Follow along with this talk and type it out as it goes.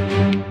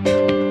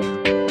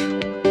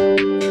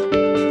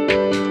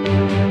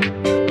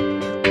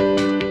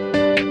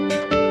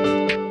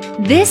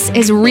This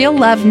is Real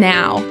Love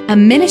Now, a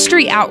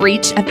ministry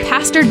outreach of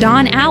Pastor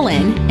Don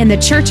Allen in the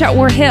church at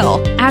War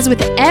Hill. As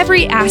with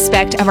every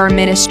aspect of our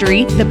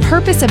ministry, the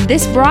purpose of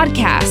this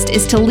broadcast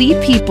is to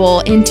lead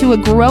people into a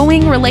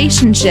growing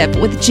relationship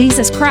with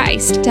Jesus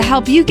Christ to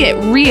help you get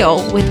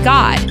real with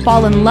God,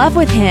 fall in love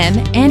with Him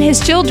and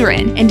His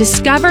children, and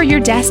discover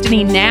your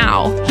destiny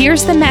now.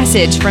 Here's the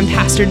message from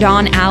Pastor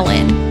Don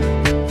Allen.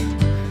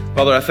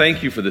 Father, I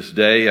thank you for this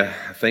day. I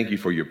thank you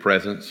for your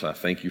presence. I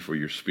thank you for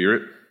your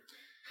Spirit.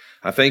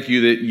 I thank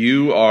you that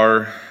you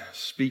are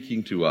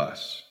speaking to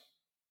us.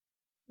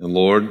 And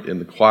Lord, in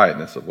the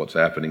quietness of what's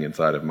happening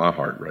inside of my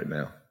heart right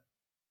now,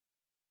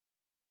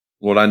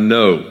 Lord, I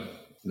know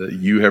that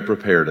you have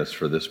prepared us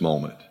for this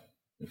moment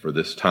and for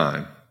this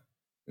time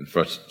and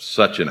for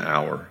such an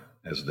hour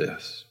as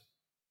this.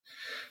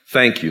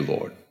 Thank you,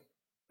 Lord.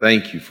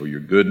 Thank you for your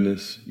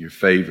goodness, your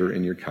favor,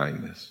 and your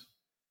kindness.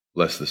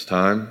 Bless this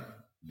time.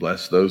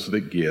 Bless those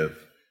that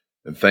give.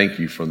 And thank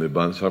you from the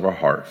abundance of our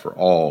heart for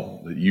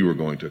all that you are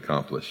going to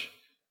accomplish.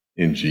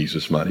 In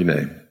Jesus' mighty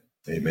name,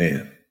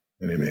 amen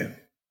and amen.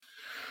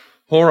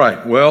 All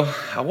right, well,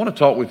 I want to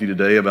talk with you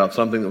today about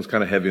something that was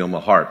kind of heavy on my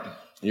heart.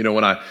 You know,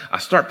 when I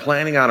start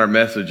planning out our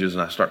messages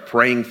and I start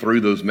praying through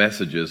those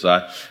messages,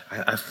 I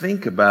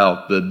think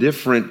about the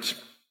different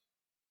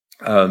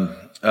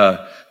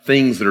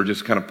things that are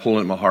just kind of pulling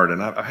at my heart.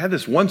 And I had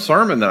this one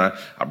sermon that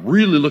I'm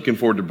really looking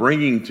forward to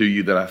bringing to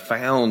you that I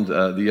found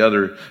the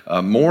other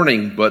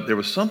morning, but there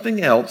was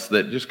something else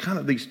that just kind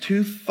of these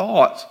two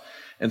thoughts.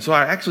 And so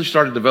I actually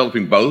started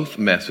developing both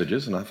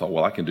messages, and I thought,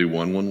 well, I can do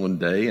one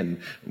day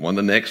and one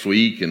the next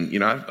week. And, you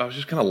know, I was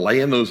just kind of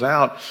laying those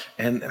out,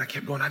 and I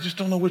kept going, I just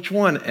don't know which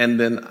one. And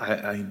then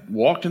I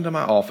walked into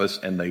my office,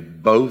 and they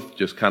both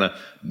just kind of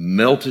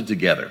melted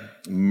together,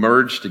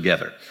 merged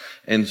together.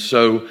 And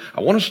so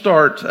I want to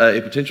start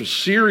a potential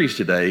series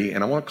today,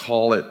 and I want to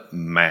call it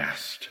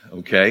Masked,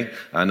 okay?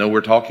 I know we're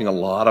talking a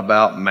lot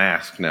about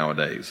masks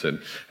nowadays, and,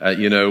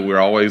 you know, we're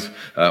always,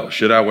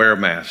 should I wear a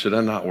mask? Should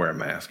I not wear a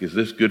mask? Is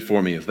this good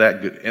for me? Is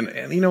that good?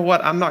 And you know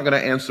what? I'm not going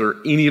to answer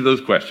any of those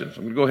questions.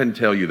 I'm going to go ahead and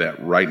tell you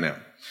that right now.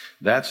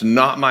 That's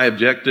not my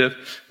objective.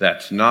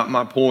 That's not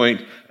my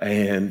point.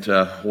 And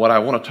what I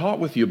want to talk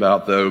with you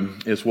about, though,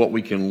 is what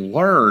we can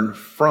learn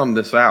from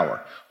this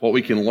hour, what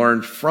we can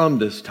learn from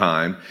this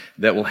time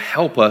that will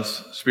help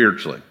us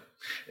spiritually.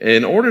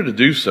 In order to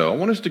do so, I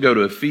want us to go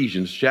to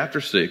Ephesians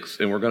chapter 6,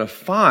 and we're going to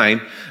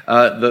find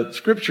the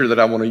scripture that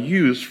I want to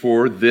use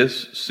for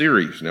this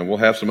series. Now, we'll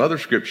have some other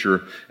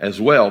scripture as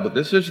well, but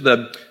this is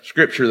the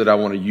scripture that I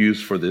want to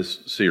use for this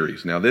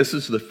series. Now, this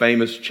is the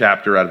famous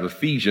chapter out of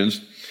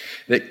Ephesians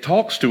that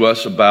talks to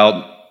us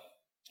about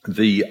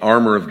the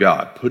armor of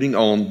God, putting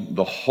on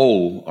the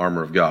whole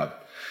armor of God.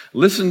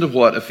 Listen to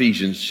what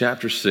Ephesians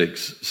chapter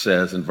 6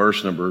 says in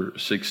verse number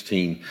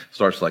 16.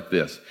 Starts like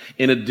this.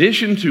 In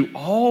addition to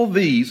all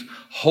these,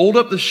 hold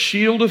up the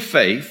shield of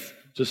faith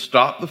to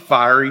stop the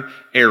fiery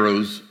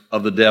arrows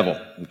of the devil.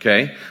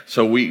 Okay?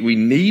 So we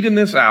need in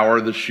this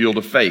hour the shield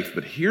of faith.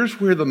 But here's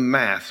where the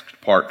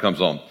masked part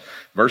comes on.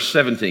 Verse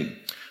 17.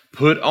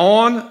 Put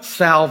on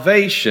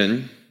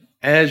salvation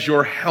as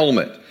your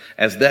helmet,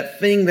 as that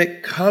thing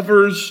that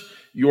covers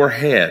your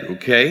head,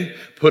 okay?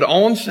 Put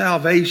on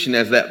salvation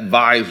as that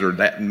visor,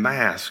 that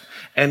mask,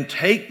 and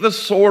take the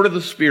sword of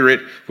the Spirit,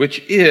 which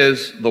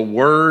is the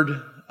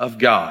Word of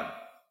God.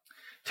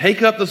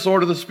 Take up the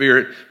sword of the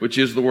Spirit, which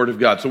is the Word of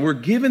God. So we're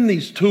given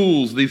these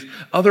tools, these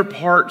other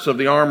parts of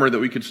the armor that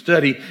we could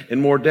study in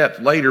more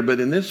depth later, but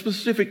in this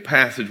specific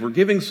passage, we're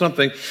giving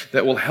something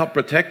that will help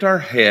protect our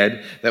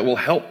head, that will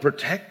help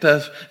protect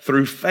us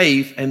through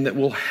faith, and that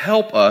will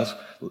help us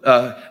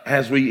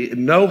as we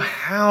know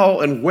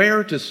how and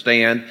where to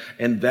stand,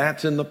 and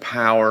that's in the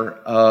power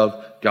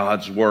of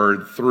God's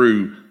Word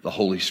through the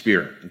Holy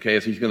Spirit, okay,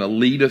 as He's going to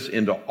lead us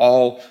into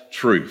all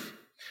truth.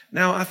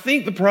 Now, I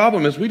think the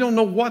problem is we don't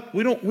know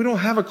we don't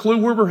have a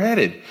clue where we're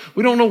headed.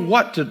 We don't know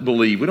what to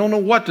believe. We don't know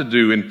what to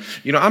do. And,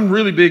 you know, I'm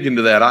really big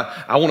into that.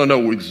 I want to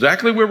know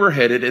exactly where we're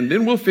headed, and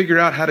then we'll figure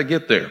out how to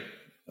get there.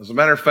 As a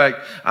matter of fact,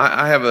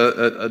 I have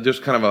a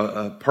just kind of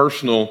a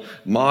personal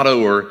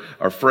motto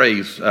or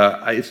phrase.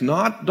 It's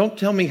not, don't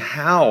tell me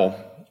how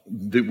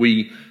that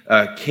we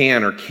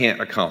can or can't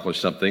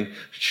accomplish something.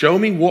 Show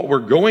me what we're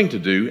going to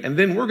do, and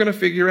then we're going to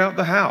figure out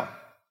the how.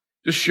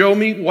 Just show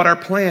me what our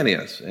plan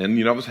is. And,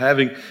 you know, I was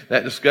having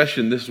that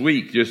discussion this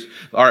week. Just,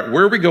 all right,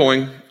 where are we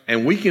going?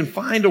 And we can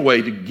find a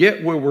way to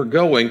get where we're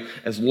going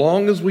as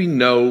long as we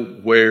know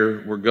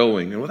where we're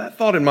going. And with that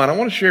thought in mind, I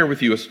want to share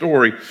with you a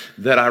story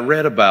that I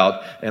read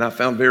about and I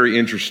found very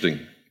interesting.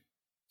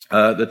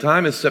 The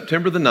time is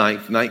September the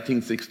 9th,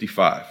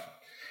 1965.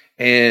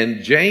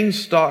 And James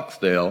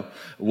Stockdale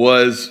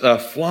was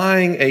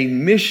flying a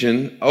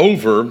mission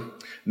over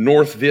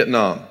North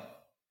Vietnam.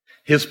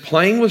 His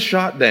plane was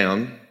shot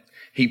down.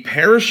 He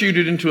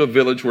parachuted into a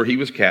village where he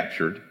was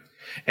captured.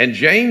 And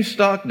James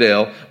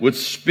Stockdale would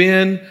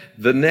spend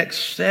the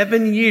next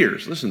 7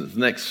 years, listen, the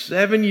next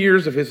 7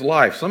 years of his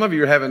life. Some of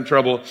you are having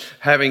trouble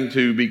having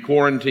to be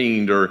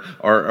quarantined or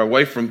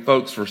away from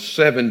folks for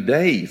 7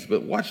 days.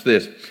 But watch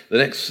this. The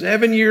next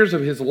 7 years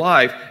of his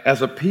life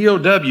as a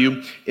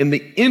POW in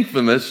the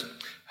infamous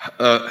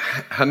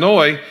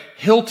Hanoi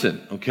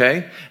Hilton,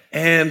 okay?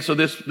 And so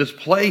this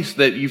place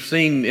that you've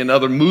seen in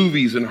other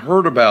movies and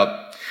heard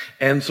about.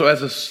 And so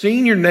as a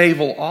senior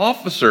naval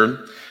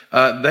officer,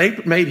 they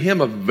made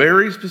him a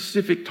very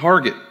specific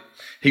target.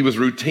 He was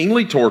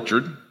routinely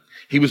tortured.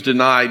 He was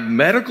denied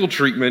medical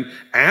treatment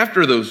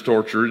after those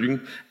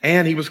torturing,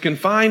 and he was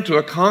confined to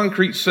a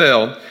concrete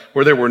cell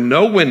where there were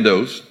no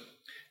windows.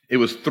 It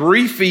was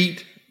 3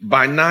 feet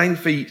by 9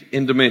 feet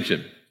in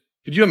dimension.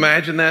 Could you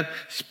imagine that?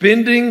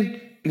 Spending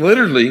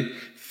literally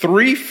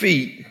 3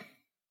 feet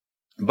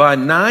by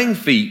 9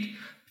 feet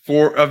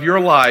of your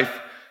life,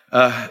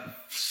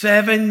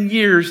 7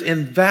 years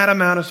in that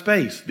amount of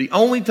space. The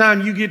only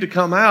time you get to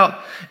come out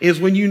is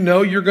when you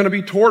know you're going to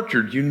be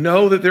tortured. You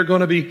know that they're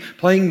going to be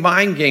playing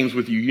mind games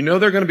with you. You know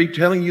they're going to be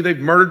telling you they've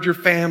murdered your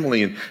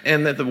family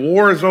and that the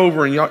war is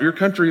over and your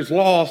country is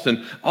lost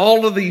and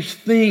all of these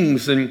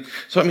things. And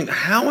so, I mean,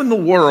 how in the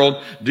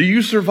world do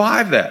you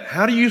survive that?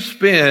 How do you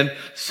spend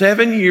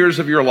 7 years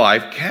of your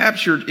life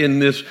captured in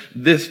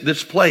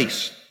this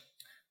place?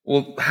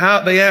 Well,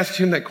 they asked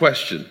him that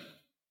question.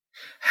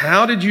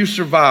 How did you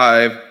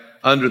survive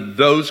under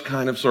those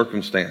kind of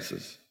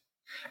circumstances?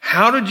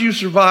 How did you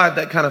survive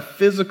that kind of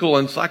physical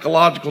and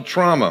psychological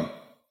trauma?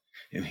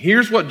 And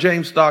here's what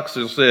James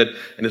Stockdale said,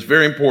 and it's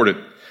very important.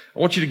 I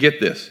want you to get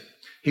this.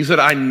 He said,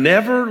 I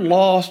never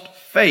lost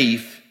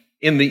faith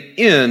in the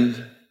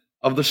end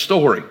of the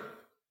story.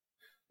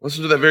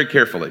 Listen to that very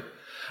carefully.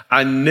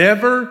 I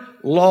never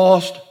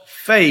lost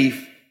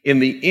faith in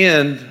the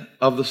end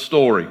of the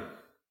story.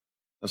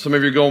 Now, some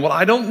of you are going, well,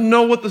 I don't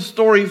know what the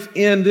story's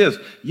end is.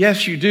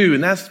 Yes, you do.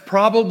 And that's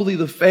probably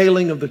the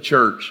failing of the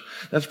church.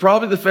 That's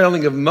probably the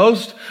failing of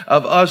most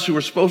of us who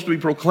are supposed to be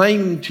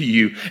proclaiming to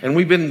you. And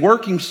we've been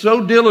working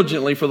so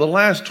diligently for the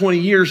last 20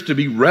 years to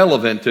be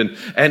relevant and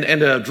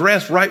to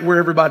address right where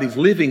everybody's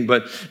living.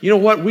 But you know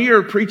what? We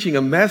are preaching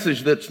a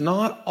message that's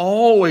not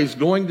always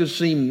going to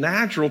seem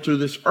natural to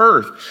this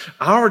earth.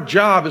 Our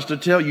job is to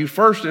tell you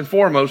first and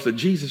foremost that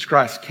Jesus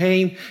Christ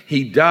came,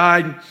 He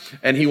died,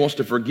 and He wants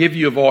to forgive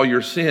you of all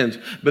your sins.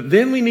 But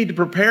then we need to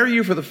prepare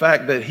you for the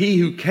fact that He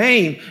who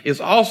came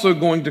is also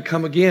going to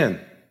come again.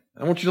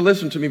 I want you to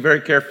listen to me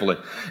very carefully.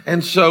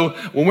 And so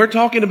when we're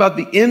talking about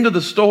the end of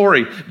the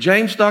story,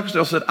 James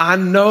Stockdale said, I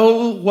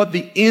know what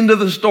the end of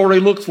the story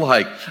looks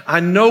like. I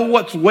know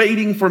what's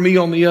waiting for me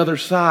on the other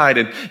side.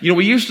 And, you know,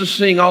 we used to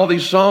sing all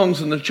these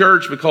songs in the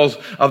church because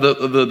of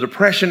the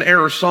Depression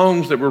era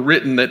songs that were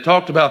written that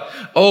talked about,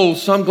 oh,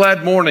 some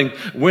glad morning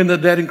when the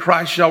dead in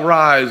Christ shall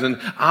rise and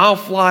I'll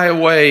fly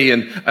away.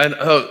 And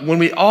when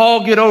we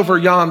all get over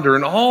yonder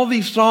and all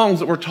these songs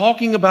that were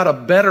talking about a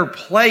better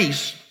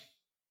place.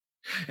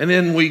 And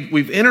then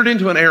we've entered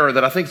into an era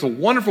that I think is a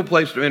wonderful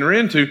place to enter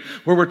into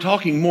where we're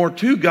talking more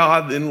to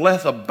God and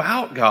less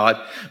about God.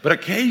 But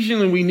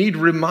occasionally we need to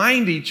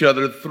remind each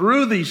other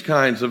through these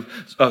kinds of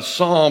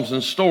psalms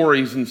and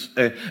stories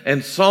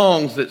and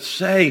songs that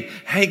say,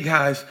 hey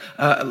guys,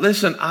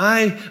 listen,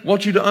 I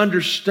want you to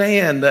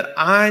understand that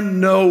I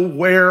know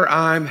where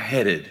I'm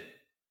headed.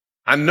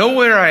 I know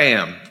where I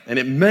am, and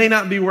it may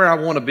not be where I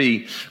want to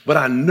be, but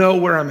I know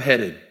where I'm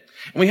headed.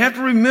 And we have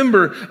to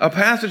remember a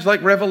passage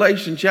like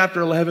Revelation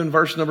chapter 11,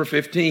 verse number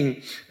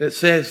 15, that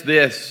says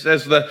this,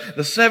 says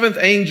the seventh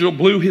angel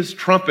blew his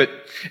trumpet,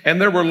 and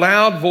there were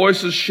loud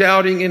voices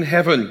shouting in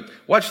heaven.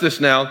 Watch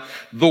this now.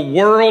 The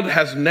world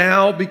has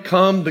now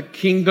become the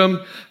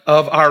kingdom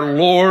of our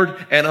Lord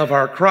and of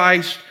our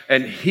Christ,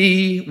 and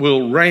He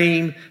will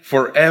reign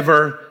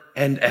forever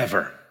and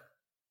ever.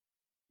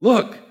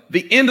 Look,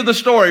 the end of the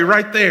story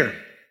right there.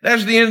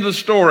 That's the end of the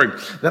story.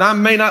 That I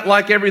may not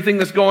like everything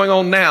that's going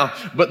on now,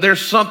 but there's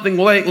something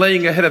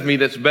laying ahead of me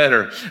that's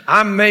better.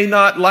 I may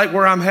not like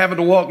where I'm having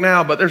to walk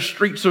now, but there's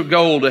streets of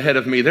gold ahead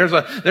of me. There's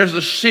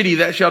a city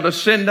that shall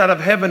descend out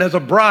of heaven as a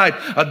bride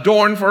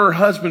adorned for her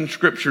husband,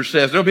 Scripture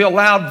says. There'll be a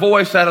loud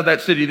voice out of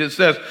that city that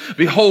says,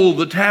 behold,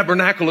 the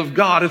tabernacle of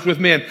God is with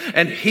men,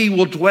 and He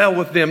will dwell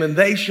with them, and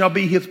they shall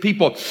be His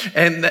people,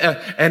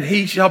 and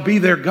He shall be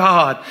their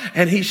God,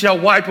 and He shall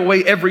wipe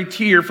away every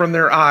tear from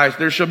their eyes.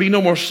 There shall be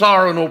no more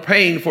sorrow, no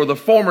pain, for the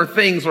former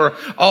things are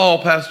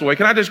all passed away.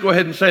 Can I just go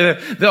ahead and say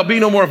that there'll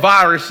be no more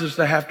viruses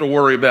to have to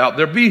worry about.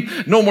 There'll be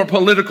no more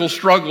political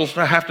struggles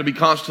to have to be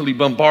constantly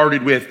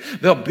bombarded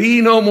with. There'll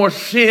be no more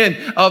sin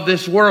of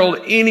this world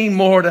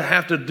anymore to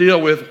have to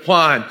deal with.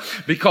 Why?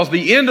 Because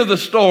the end of the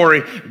story,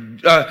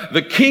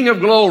 the King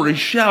of glory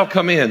shall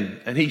come in,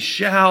 and He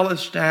shall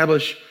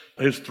establish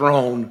His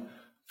throne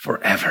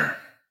forever.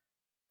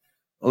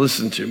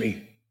 Listen to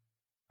me.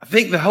 I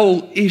think the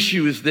whole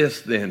issue is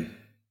this then.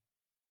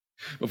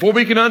 Before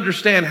we can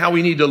understand how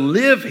we need to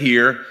live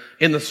here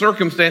in the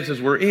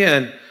circumstances we're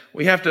in,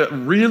 we have to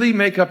really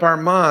make up our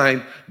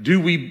mind,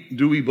 do we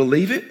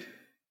believe it?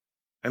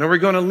 And are we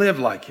going to live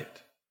like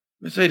it?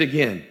 Let me say it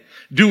again.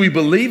 Do we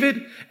believe it?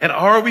 And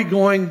are we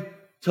going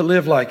to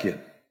live like it?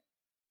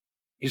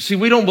 You see,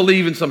 we don't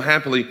believe in some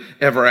happily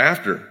ever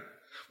after.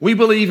 We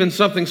believe in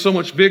something so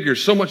much bigger,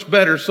 so much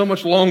better, so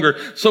much longer,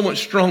 so much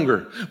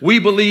stronger. We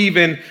believe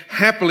in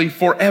happily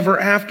forever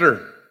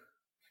after.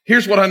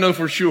 Here's what I know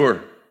for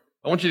sure.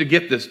 I want you to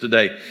get this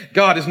today.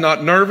 God is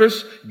not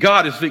nervous.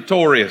 God is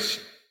victorious.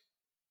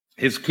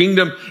 His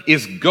kingdom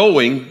is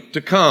going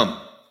to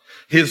come.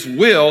 His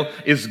will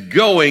is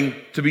going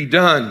to be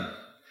done.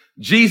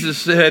 Jesus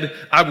said,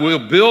 I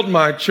will build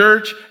my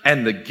church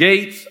and the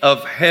gates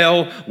of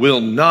hell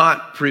will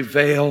not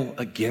prevail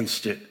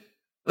against it.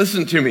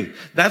 Listen to me.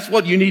 That's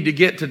what you need to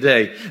get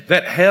today.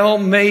 That hell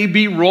may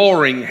be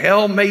roaring,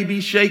 hell may be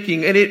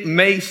shaking, and it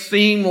may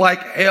seem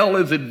like hell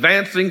is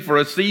advancing for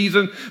a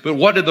season. But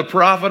what did the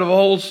prophet of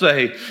old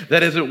say?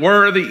 That as it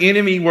were, the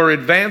enemy were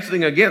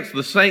advancing against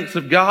the saints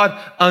of God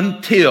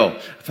until,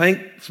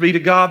 thanks be to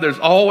God, there's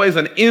always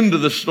an end to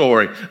the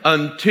story,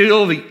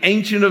 until the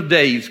Ancient of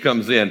Days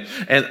comes in.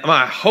 And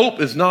my hope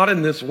is not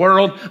in this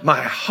world.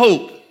 My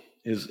hope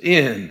is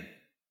in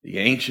the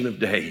Ancient of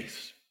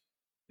Days.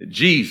 That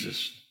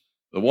Jesus,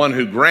 the one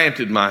who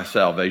granted my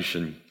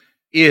salvation,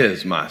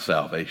 is my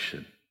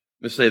salvation.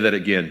 Let me say that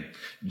again.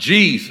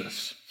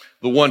 Jesus,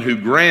 the one who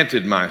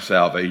granted my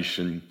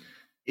salvation,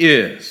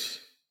 is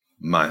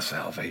my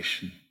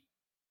salvation.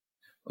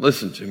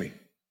 Listen to me.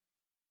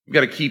 We've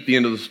got to keep the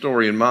end of the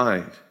story in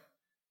mind.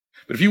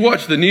 But if you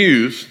watch the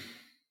news,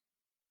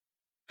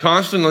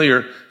 constantly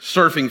are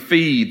surfing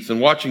feeds and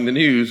watching the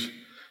news,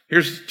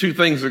 here's two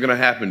things that are going to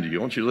happen to you.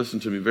 I want you to listen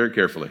to me very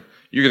carefully.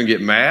 You're going to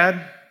get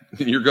mad.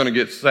 You're going to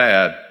get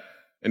sad,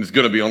 and it's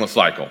going to be on a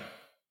cycle.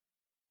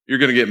 You're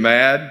going to get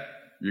mad.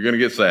 You're going to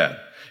get sad.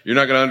 You're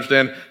not going to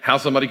understand how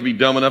somebody can be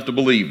dumb enough to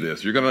believe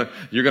this. You're going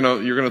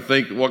to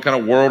think, what kind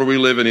of world are we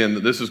living in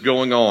that this is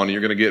going on?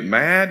 You're going to get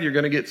mad. You're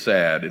going to get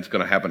sad. It's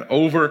going to happen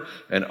over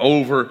and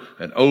over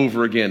and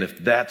over again if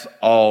that's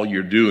all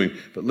you're doing.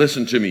 But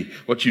listen to me.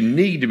 What you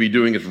need to be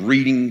doing is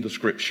reading the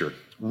Scripture.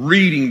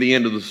 Reading the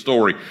end of the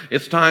story.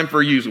 It's time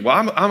for you.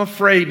 Well, I'm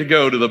afraid to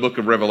go to the book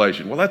of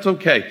Revelation. Well, that's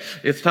okay.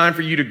 It's time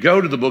for you to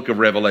go to the book of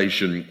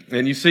Revelation.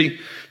 And you see,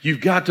 you've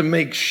got to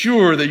make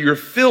sure that you're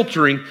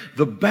filtering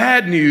the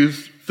bad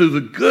news through the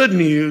good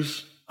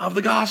news of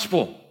the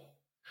gospel.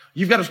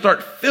 You've got to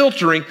start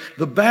filtering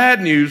the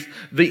bad news.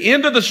 The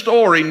end of the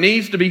story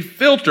needs to be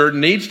filtered,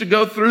 needs to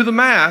go through the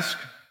mask.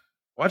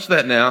 Watch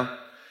that now.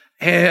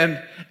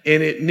 And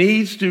it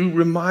needs to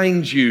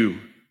remind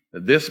you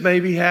that this may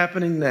be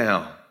happening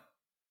now.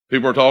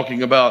 People are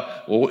talking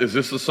about, well, is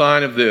this a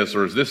sign of this?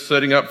 Or is this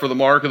setting up for the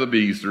mark of the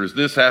beast? Or is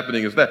this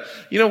happening? Is that?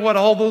 You know what?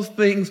 All those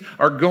things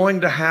are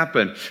going to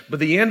happen. But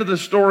the end of the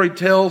story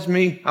tells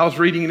me, I was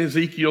reading in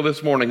Ezekiel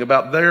this morning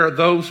about there are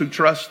those who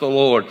trust the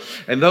Lord.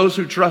 And those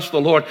who trust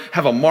the Lord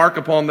have a mark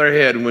upon their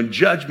head. And when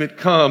judgment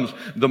comes,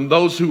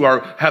 those who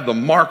have the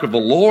mark of the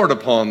Lord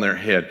upon their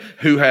head,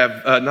 who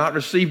have not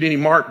received any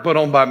mark put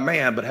on by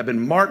man, but have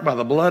been marked by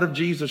the blood of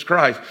Jesus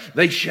Christ,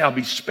 they shall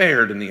be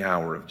spared in the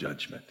hour of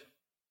judgment.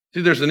 See,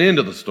 there's an end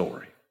to the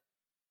story.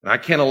 And I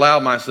can't allow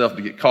myself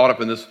to get caught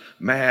up in this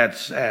mad,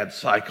 sad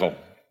cycle.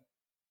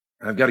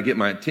 I've got to get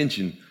my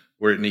attention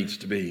where it needs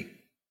to be.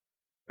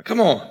 Now, come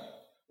on.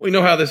 We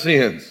know how this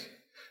ends.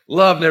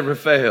 Love never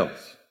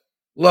fails.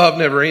 Love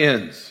never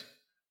ends.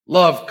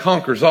 Love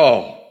conquers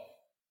all.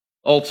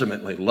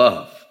 Ultimately,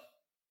 love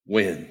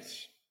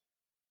wins.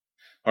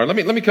 All right,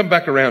 let me come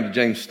back around to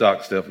James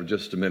Stockstill for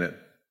just a minute.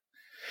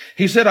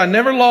 He said, I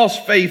never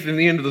lost faith in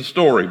the end of the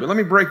story. But let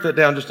me break that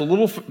down just a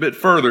little bit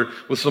further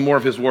with some more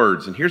of his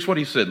words. And here's what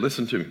he said.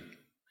 Listen to me.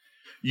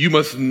 You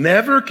must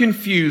never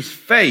confuse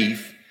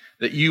faith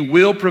that you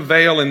will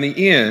prevail in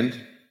the end,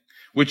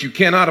 which you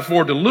cannot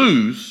afford to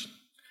lose,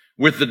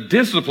 with the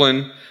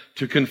discipline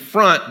to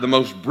confront the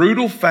most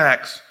brutal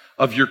facts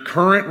of your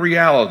current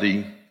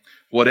reality,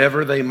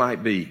 whatever they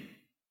might be.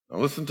 Now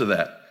listen to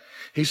that.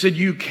 He said,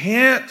 you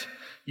can't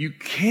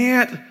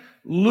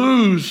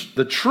lose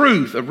the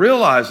truth of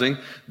realizing,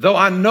 though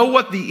I know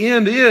what the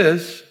end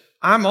is,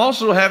 I'm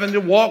also having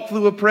to walk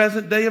through a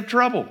present day of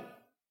trouble.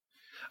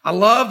 I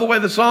love the way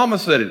the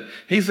psalmist said it.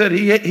 He said,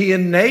 he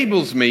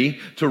enables me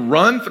to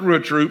run through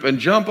a troop and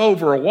jump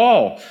over a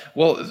wall.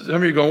 Well, some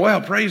of you are going, well,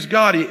 praise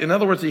God. In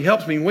other words, he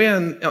helps me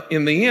win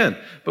in the end.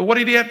 But what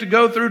did he have to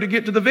go through to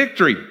get to the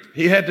victory?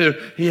 He had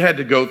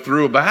to go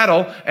through a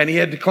battle, and he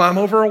had to climb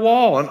over a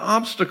wall, an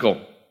obstacle.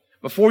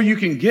 Before you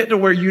can get to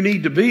where you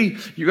need to be,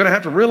 you're going to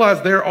have to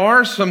realize there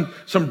are some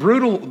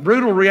brutal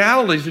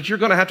realities that you're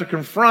going to have to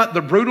confront,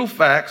 the brutal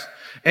facts,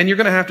 and you're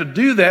going to have to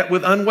do that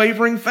with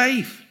unwavering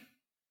faith.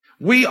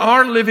 We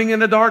are living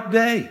in a dark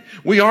day.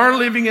 We are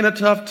living in a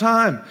tough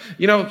time.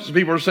 You know, some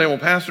people are saying, well,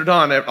 Pastor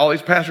Don, all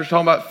these pastors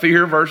talking about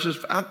fear versus,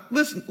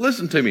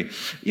 listen to me.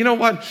 You know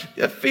what?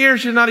 Fear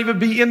should not even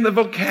be in the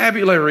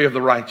vocabulary of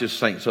the righteous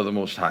saints of the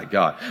Most High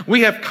God.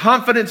 We have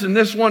confidence in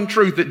this one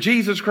truth, that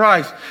Jesus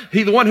Christ,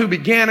 He, the one who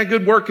began a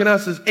good work in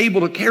us, is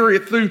able to carry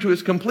it through to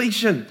its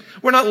completion.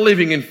 We're not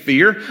living in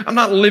fear. I'm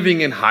not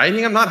living in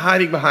hiding. I'm not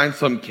hiding behind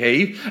some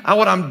cave.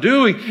 What I'm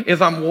doing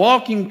is I'm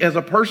walking as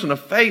a person of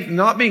faith,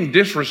 not being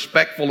disrespectful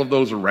of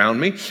those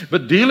around me,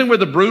 but dealing with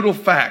the brutal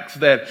facts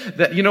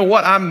that you know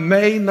what, I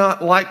may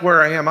not like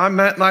where I am. I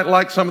may not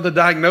like some of the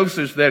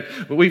diagnoses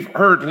that we've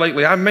heard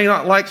lately. I may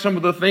not like some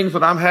of the things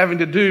that I'm having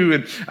to do,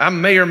 and I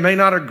may or may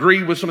not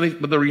agree with some of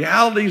these, but the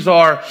realities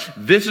are,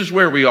 this is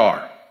where we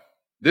are.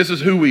 This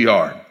is who we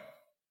are.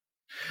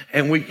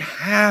 And we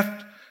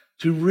have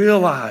to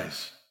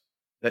realize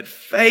that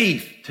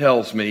faith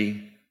tells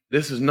me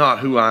this is not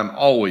who I'm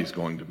always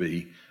going to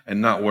be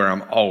and not where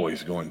I'm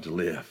always going to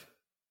live,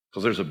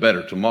 because there's a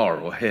better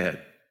tomorrow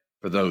ahead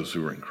for those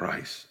who are in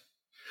Christ.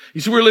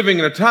 You see, we're living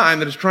in a time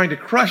that is trying to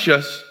crush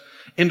us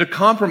into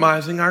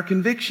compromising our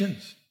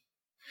convictions.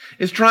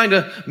 It's trying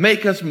to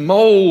make us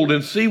mold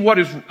and see what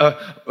is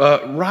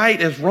right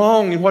as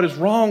wrong and what is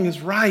wrong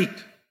as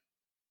right.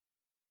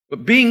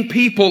 But being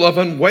people of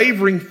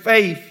unwavering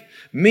faith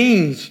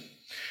means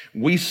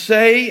we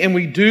say and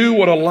we do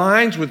what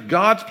aligns with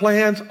God's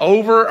plans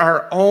over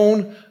our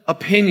own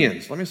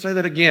opinions. Let me say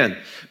that again.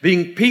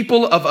 Being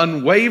people of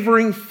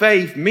unwavering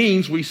faith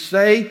means we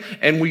say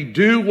and we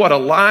do what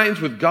aligns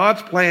with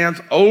God's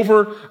plans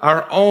over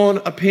our own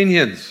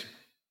opinions.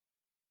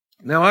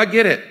 Now, I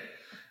get it.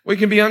 We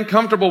can be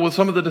uncomfortable with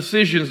some of the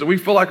decisions that we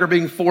feel like are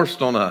being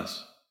forced on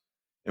us.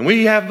 And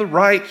we have the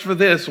rights for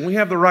this and we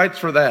have the rights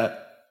for that.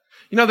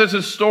 You know, there's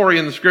this story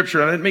in the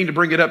scripture, and I didn't mean to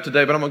bring it up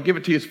today, but I'm going to give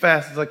it to you as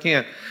fast as I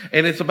can.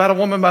 And it's about a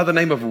woman by the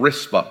name of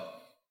Rizpah.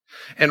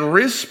 And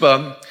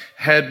Rizpah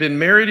had been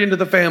married into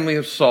the family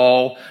of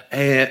Saul,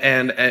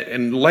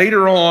 and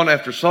later on,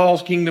 after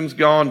Saul's kingdom's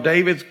gone,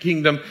 David's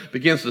kingdom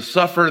begins to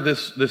suffer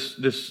this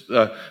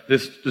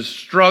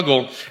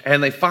struggle,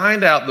 and they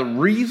find out the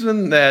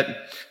reason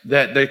that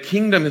their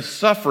kingdom is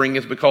suffering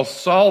is because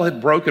Saul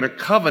had broken a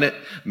covenant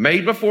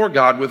made before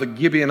God with a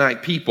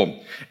Gibeonite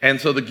people.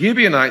 And so the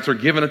Gibeonites are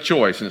given a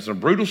choice, and it's a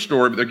brutal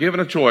story, but they're given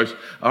a choice.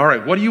 All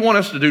right, what do you want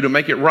us to do to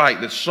make it right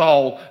that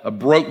Saul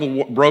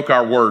broke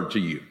our word to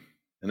you?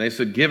 And they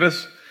said, give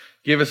us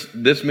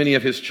this many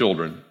of his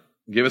children,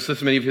 give us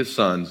this many of his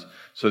sons,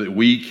 so that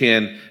we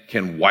can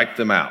wipe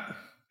them out.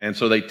 And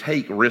so they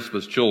take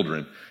Rizpah's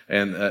children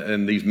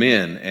and these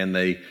men, and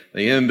they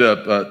end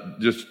up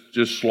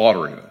just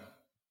slaughtering them.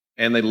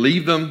 And they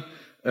leave them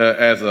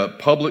as a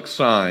public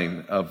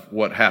sign of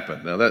what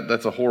happened. Now,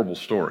 that's a horrible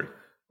story.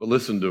 But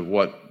listen to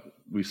what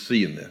we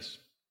see in this.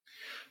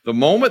 The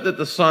moment that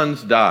the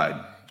sons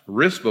died,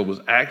 Rizpah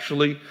was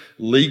actually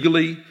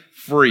legally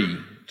free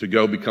to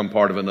go become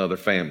part of another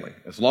family.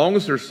 As long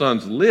as her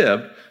sons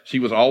lived, she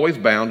was always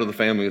bound to the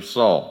family of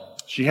Saul.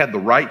 She had the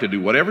right to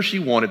do whatever she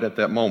wanted at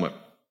that moment.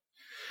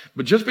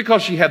 But just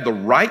because she had the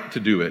right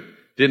to do it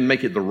didn't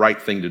make it the right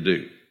thing to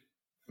do.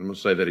 I'm going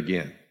to say that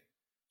again.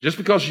 Just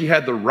because she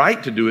had the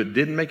right to do it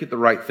didn't make it the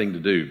right thing to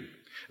do.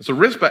 So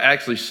Rizpah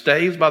actually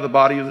stays by the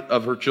body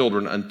of her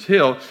children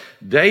until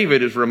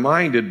David is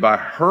reminded by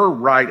her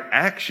right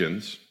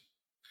actions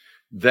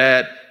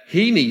that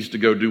he needs to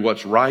go do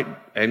what's right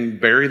and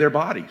bury their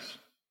bodies.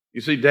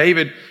 You see,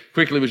 David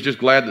quickly was just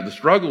glad that the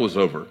struggle was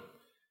over,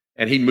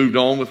 and he moved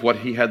on with what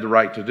he had the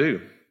right to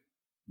do.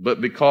 But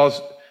because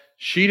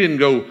she didn't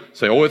go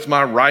say, oh, it's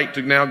my right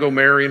to now go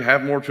marry and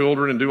have more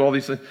children and do all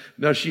these things.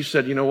 No, she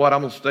said, you know what?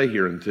 I'm going to stay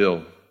here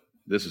until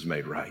this is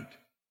made right.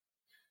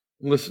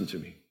 Listen to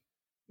me.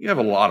 You have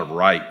a lot of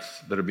rights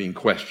that are being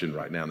questioned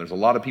right now. And there's a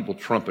lot of people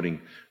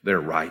trumpeting their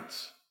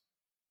rights.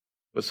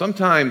 But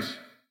sometimes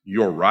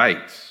your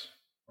rights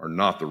are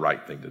not the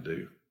right thing to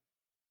do.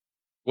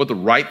 What the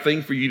right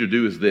thing for you to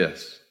do is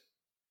this: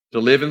 to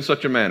live in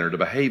such a manner, to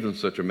behave in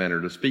such a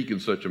manner, to speak in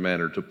such a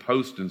manner, to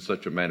post in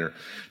such a manner,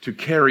 to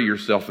carry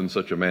yourself in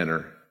such a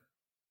manner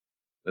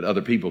that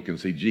other people can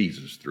see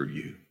Jesus through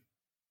you.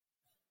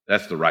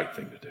 That's the right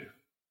thing to do.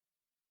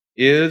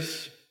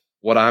 Is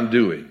what I'm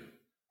doing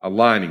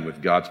aligning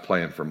with God's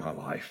plan for my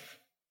life?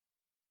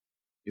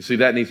 You see,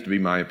 that needs to be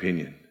my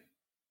opinion,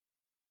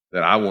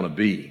 that I want to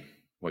be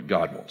what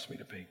God wants me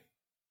to be.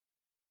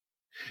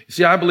 You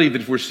see, I believe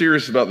that if we're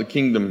serious about the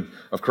kingdom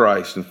of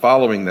Christ and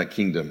following that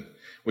kingdom,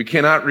 we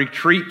cannot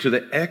retreat to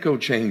the echo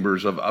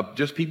chambers of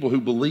just people who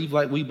believe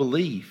like we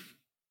believe.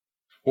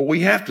 What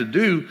we have to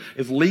do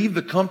is leave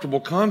the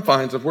comfortable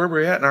confines of where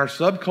we're at in our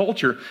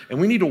subculture,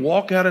 and we need to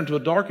walk out into a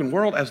darkened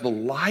world as the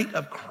light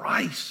of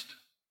Christ.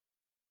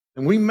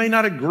 And we may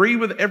not agree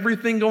with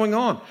everything going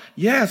on.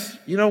 Yes,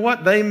 you know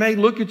what? They may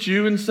look at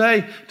you and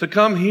say, to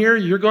come here,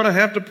 you're going to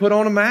have to put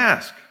on a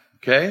mask,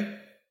 okay?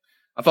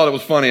 I thought it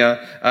was funny.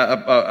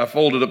 I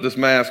folded up this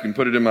mask and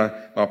put it in my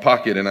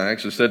pocket, and I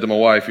actually said to my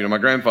wife, my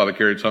grandfather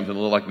carried something a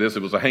little like this.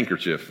 It was a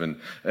handkerchief, and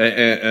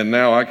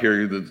now I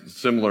carry the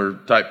similar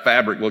type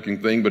fabric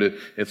looking thing, but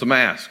it's a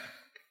mask.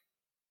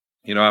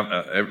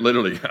 I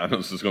literally, I know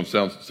this is going to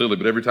sound silly,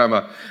 but every time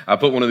I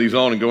put one of these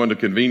on and go into a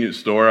convenience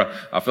store,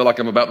 I feel like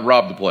I'm about to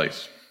rob the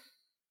place.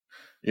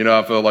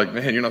 I feel like,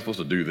 man, you're not supposed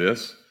to do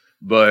this.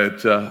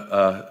 But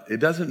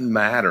it doesn't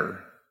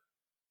matter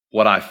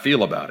what I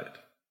feel about it.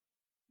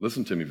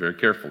 Listen to me very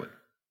carefully.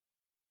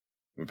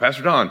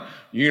 Pastor Don,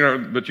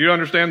 but you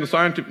understand the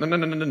scientific...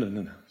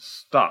 No.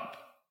 Stop.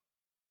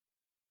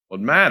 What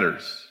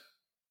matters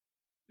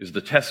is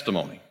the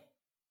testimony.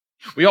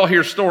 We all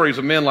hear stories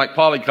of men like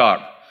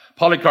Polycarp.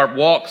 Polycarp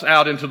walks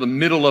out into the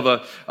middle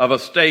of a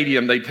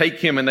stadium. They take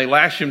him and they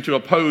lash him to a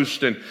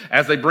post, and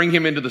as they bring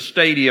him into the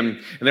stadium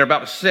and they're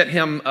about to set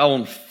him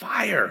on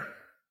fire,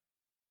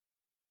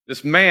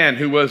 this man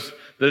who was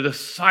the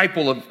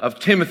disciple of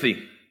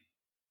Timothy,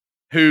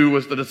 who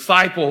was the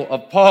disciple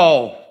of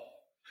Paul,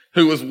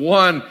 who was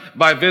won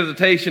by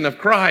visitation of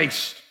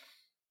Christ.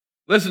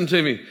 Listen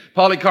to me.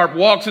 Polycarp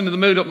walks into the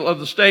middle of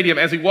the stadium.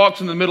 As he walks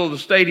in the middle of the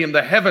stadium,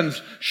 the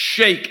heavens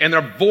shake and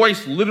their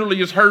voice literally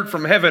is heard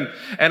from heaven.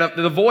 And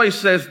the voice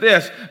says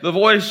this. The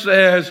voice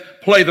says,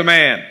 play the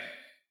man.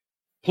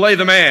 Play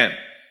the man.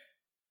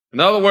 In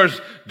other words,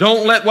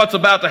 don't let what's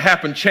about to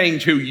happen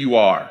change who you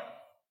are.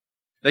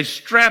 They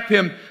strap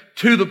him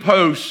to the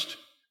post.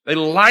 They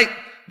light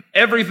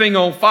everything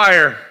on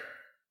fire.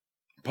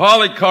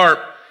 Polycarp,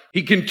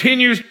 he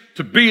continues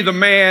to be the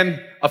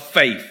man of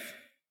faith.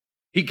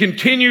 He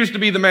continues to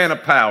be the man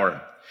of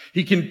power.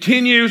 He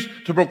continues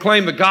to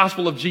proclaim the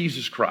gospel of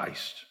Jesus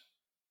Christ.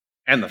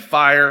 And the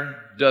fire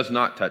does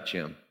not touch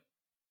him.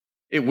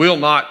 It will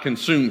not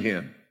consume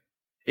him.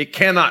 It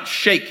cannot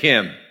shake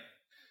him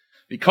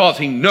because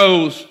he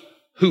knows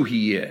who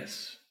he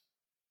is.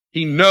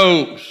 He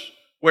knows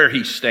where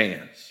he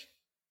stands.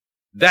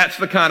 That's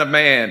the kind of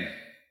man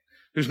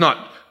who's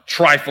not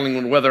trifling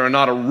with whether or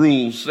not a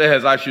rule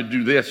says I should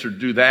do this or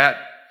do that.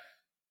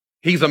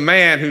 He's a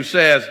man who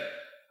says,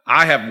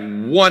 I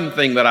have one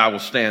thing that I will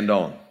stand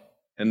on.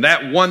 And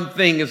that one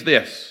thing is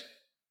this,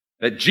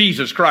 that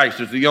Jesus Christ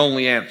is the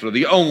only answer,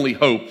 the only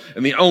hope,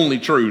 and the only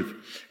truth.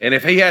 And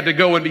if he had to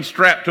go and be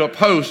strapped to a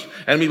post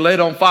and be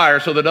lit on fire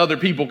so that other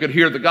people could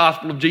hear the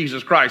gospel of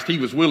Jesus Christ, he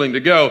was willing to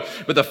go,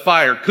 but the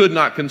fire could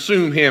not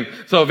consume him.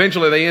 So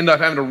eventually they end up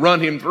having to run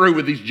him through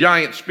with these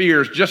giant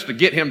spears just to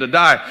get him to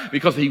die,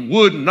 because he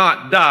would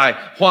not die.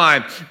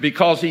 Why?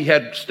 Because he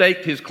had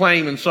staked his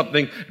claim in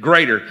something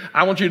greater.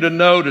 I want you to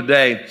know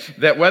today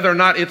that whether or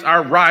not it's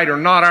our right or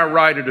not our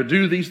right, or to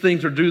do these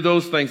things or do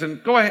those things,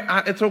 and go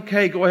ahead, it's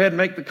okay, go ahead and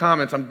make the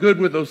comments. I'm good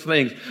with those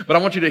things, but I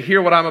want you to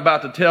hear what I'm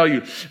about to tell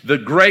you. The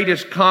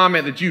greatest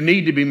comment that you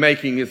need to be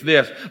making is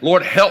this: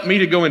 Lord, help me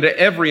to go into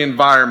every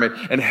environment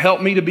and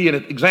help me to be an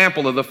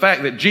example of the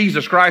fact that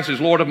Jesus Christ is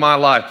Lord of my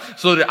life,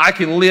 so that I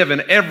can live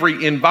in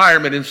every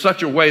environment in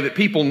such a way that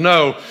people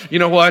know, you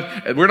know what,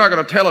 we're not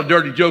going to tell a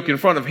dirty joke in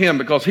front of him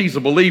because he's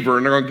a believer,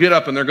 and they're going to get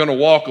up and they're going to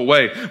walk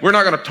away. We're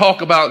not going to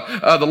talk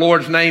about the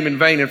Lord's name in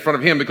vain in front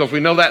of him because we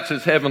know that's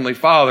his heavenly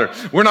Father.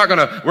 We're not going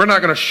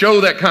to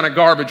show that kind of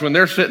garbage when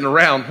they're sitting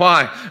around.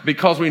 Why?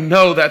 Because we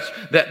know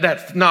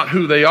that's not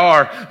who they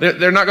are.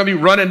 They're not going to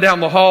be running down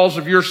the halls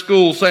of your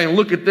school saying,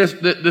 look at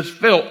this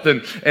filth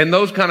and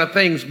those kind of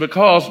things,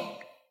 because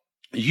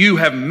you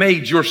have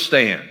made your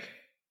stand.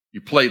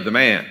 You played the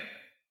man.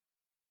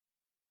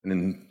 And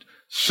then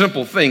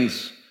simple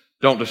things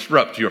don't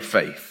disrupt your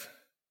faith.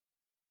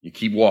 You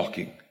keep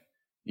walking.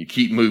 You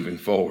keep moving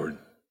forward.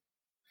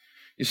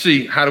 You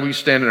see, how do we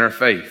stand in our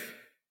faith?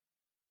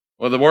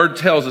 Well, the word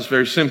tells us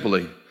very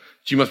simply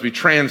that you must be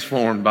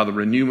transformed by the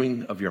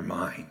renewing of your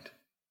mind.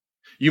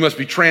 You must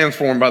be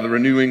transformed by the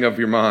renewing of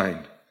your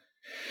mind.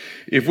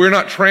 If we're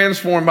not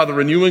transformed by the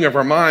renewing of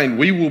our mind,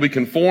 we will be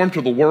conformed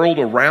to the world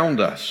around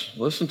us.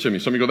 Listen to me.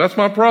 Some of you go, that's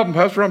my problem,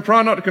 Pastor. I'm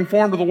trying not to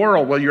conform to the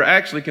world. Well, you're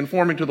actually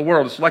conforming to the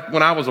world. It's like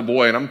when I was a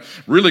boy, and I'm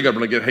really going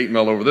to get hate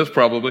mail over this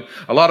probably.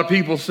 A lot of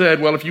people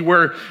said, well, if you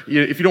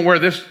don't wear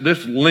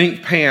this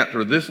length pant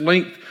or this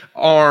length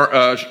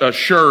a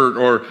shirt,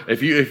 or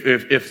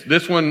if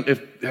this one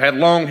had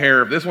long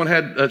hair, if this one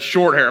had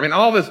short hair. I mean,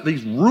 all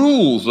these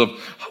rules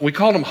we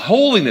call them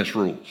holiness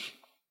rules.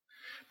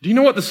 Do you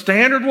know what the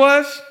standard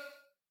was?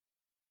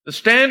 The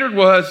standard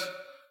was,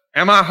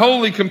 am I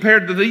holy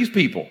compared to these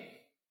people?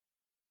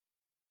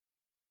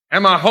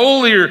 Am I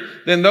holier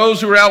than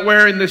those who are out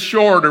wearing this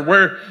short,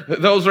 or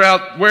those who are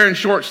out wearing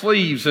short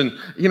sleeves? And,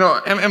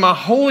 am I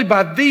holy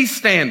by these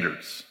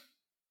standards?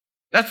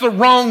 That's the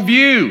wrong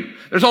view.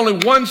 There's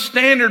only one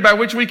standard by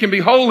which we can be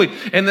holy,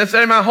 and that's,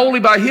 am I holy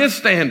by his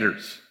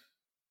standards?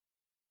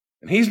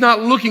 And he's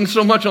not looking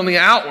so much on the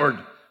outward,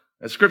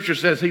 as Scripture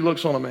says he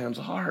looks on a man's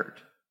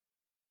heart.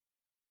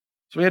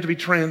 So we have to be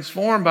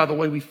transformed by the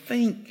way we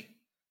think.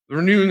 The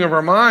renewing of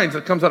our minds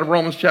that comes out of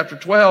Romans chapter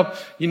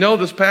 12. You know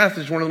this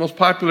passage, one of the most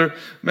popular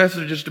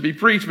messages to be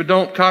preached, but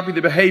don't copy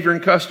the behavior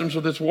and customs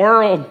of this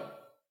world,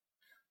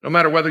 no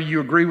matter whether you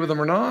agree with them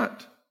or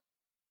not.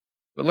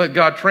 but let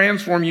God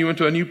transform you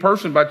into a new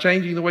person by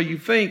changing the way you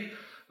think.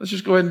 Let's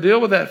just go ahead and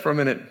deal with that for a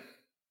minute.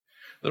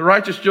 The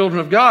righteous children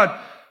of God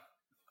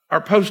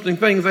are posting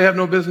things they have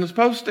no business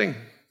posting,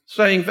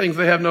 saying things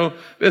they have no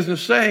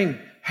business saying,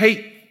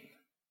 hate.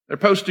 They're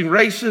posting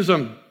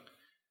racism.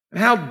 And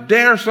how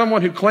dare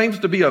someone who claims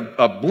to be a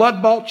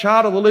blood-bought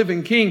child of the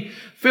living King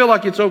feel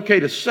like it's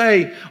okay to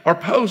say or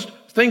post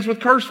things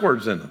with curse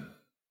words in them?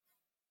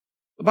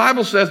 The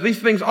Bible says these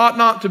things ought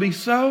not to be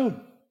so.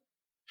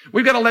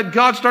 We've got to let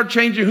God start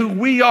changing who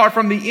we are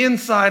from the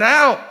inside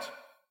out.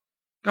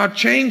 God,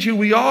 change who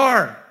we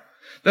are.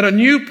 That a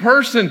new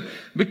person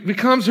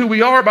becomes who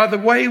we are by the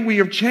way we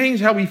have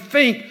changed how we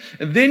think.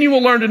 And then you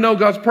will learn to know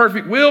God's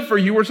perfect will for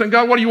you. We're saying,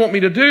 God, what do you want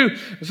me to do?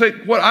 I say,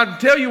 I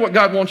tell you what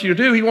God wants you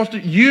to do. He wants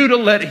you to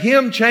let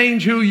Him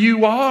change who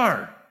you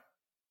are.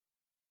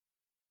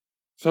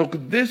 So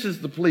this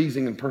is the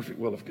pleasing and perfect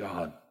will of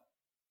God.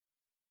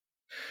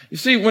 You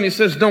see, when it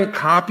says don't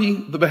copy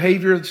the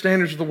behavior and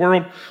standards of the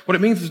world, what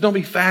it means is don't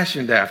be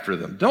fashioned after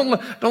them. Don't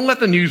let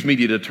the news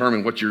media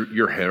determine what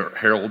you're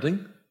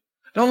heralding.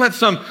 Don't let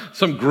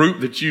some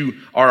group that you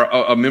are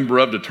a member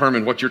of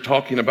determine what you're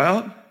talking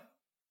about.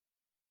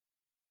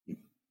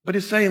 But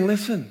it's saying,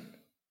 listen,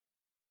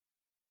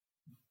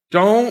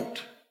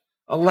 don't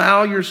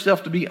allow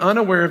yourself to be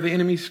unaware of the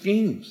enemy's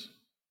schemes.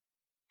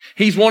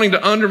 He's wanting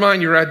to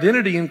undermine your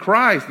identity in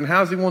Christ. And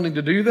how's he wanting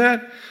to do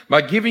that?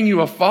 By giving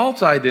you a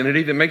false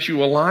identity that makes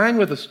you align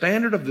with the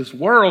standard of this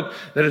world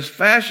that is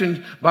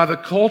fashioned by the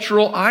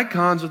cultural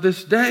icons of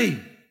this day.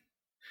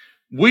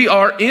 We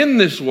are in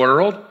this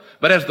world,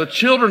 but as the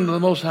children of the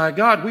Most High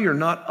God, we are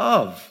not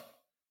of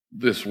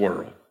this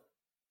world.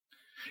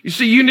 You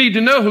see, you need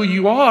to know who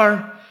you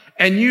are,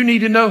 and you need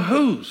to know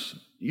whose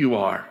you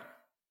are.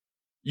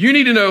 You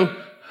need to know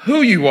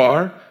who you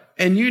are,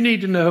 and you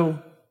need to know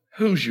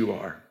whose you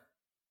are.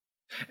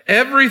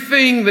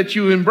 Everything that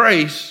you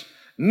embrace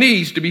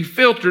needs to be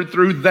filtered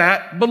through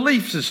that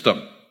belief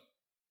system.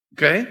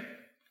 Okay?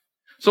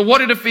 So what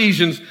did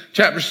Ephesians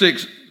chapter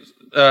 6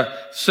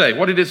 say?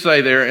 What did it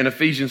say there in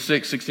Ephesians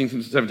 6, 16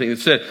 and 17? It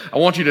said, I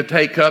want you to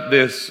take up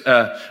this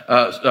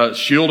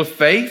shield of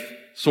faith,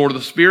 sword of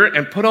the Spirit,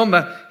 and put on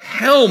the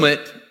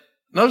helmet.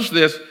 Notice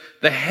this,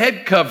 the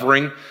head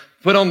covering,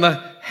 put on the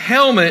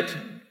helmet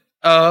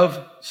of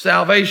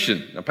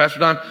salvation. Now, Pastor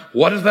Don,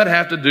 what does that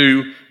have to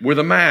do with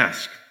a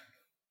mask?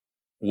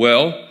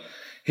 Well,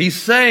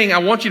 he's saying, I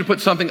want you to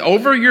put something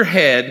over your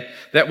head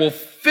that will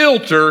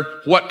filter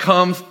what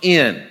comes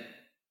in.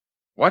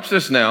 Watch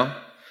this now.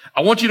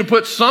 I want you to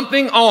put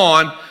something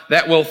on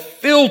that will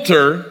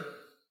filter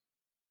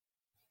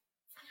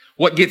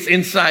what gets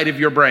inside of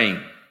your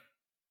brain.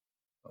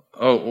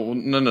 Oh,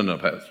 no,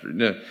 Pastor.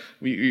 No,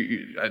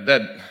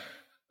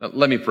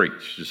 let me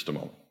preach just a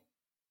moment.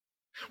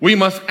 We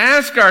must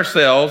ask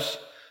ourselves,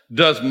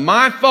 does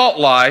my thought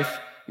life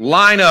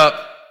line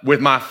up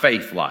with my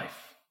faith life?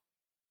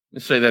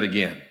 Let's say that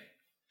again.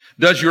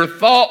 Does your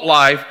thought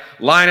life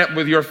line up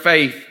with your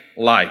faith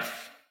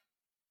life?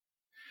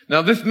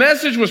 Now, this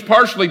message was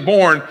partially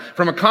born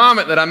from a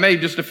comment that I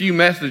made just a few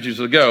messages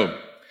ago.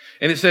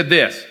 And it said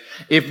this: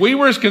 if we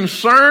were as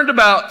concerned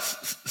about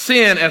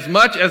sin as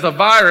much as a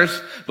virus,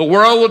 the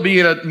world would be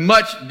in a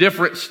much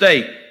different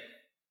state.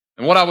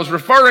 And what I was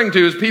referring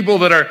to is people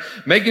that are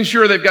making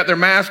sure they've got their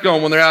mask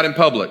on when they're out in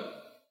public.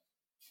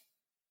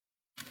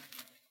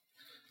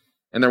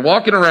 And they're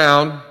walking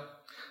around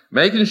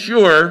making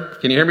sure,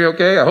 can you hear me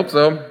okay? I hope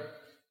so.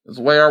 That's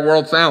the way our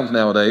world sounds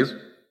nowadays.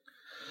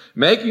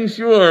 Making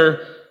sure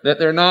that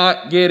they're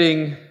not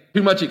getting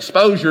too much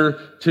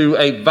exposure to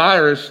a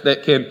virus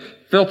that can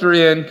filter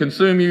in,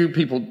 consume you,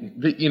 people,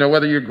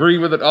 whether you agree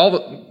with it,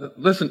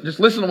 just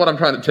listen to what I'm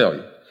trying to tell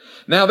you.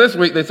 Now this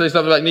week they say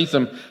something like, need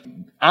some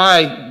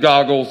eye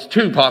goggles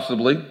too,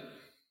 possibly.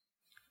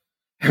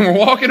 And we're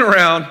walking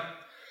around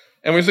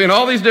and we're seeing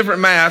all these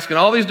different masks and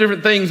all these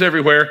different things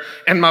everywhere.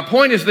 And my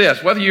point is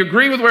this: whether you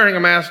agree with wearing a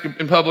mask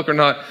in public or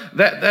not,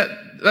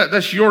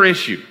 that's your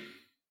issue.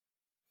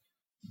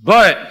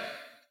 But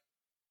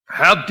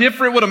how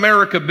different would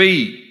America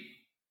be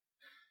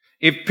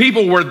if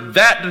people were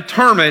that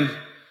determined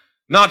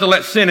not to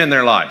let sin in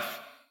their life?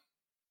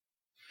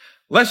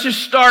 Let's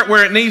just start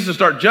where it needs to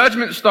start.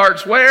 Judgment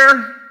starts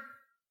where?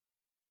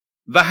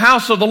 The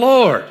house of the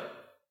Lord.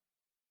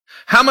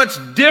 How much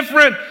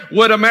different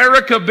would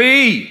America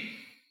be?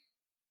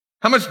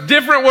 How much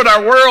different would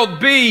our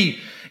world be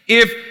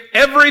if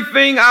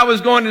everything I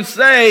was going to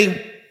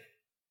say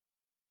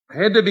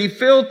had to be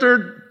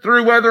filtered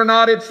through whether or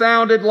not it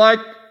sounded like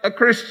a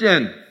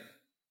Christian?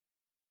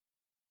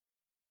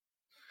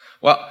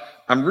 Well,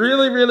 I'm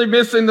really, really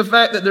missing the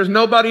fact that there's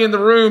nobody in the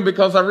room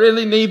because I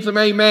really need some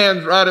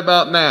amens right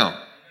about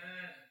now.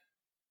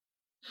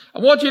 I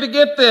want you to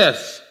get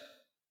this.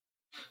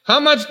 How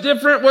much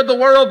different would the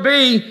world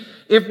be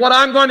if what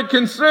I'm going to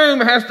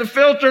consume has to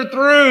filter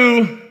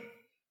through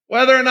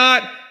whether or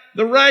not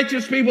the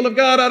righteous people of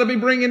God ought to be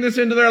bringing this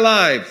into their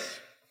lives?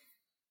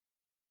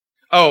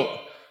 Oh,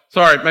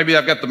 sorry, maybe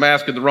I've got the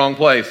mask in the wrong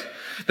place.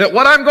 That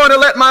what I'm going to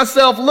let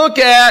myself look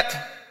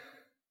at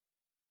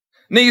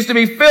needs to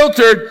be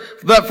filtered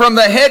from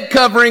the head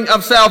covering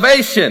of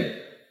salvation.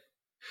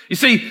 You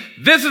see,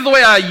 this is the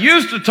way I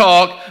used to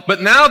talk,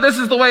 but now this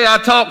is the way I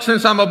talk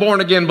since I'm a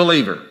born-again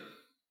believer.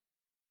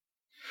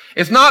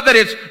 It's not that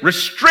it's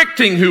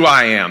restricting who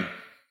I am.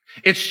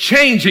 It's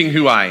changing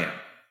who I am.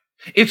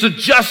 It's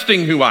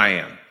adjusting who I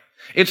am.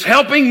 It's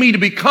helping me to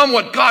become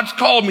what God's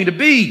called me to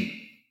be.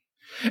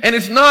 And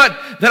it's not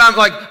that I'm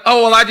like,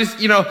 oh, well, I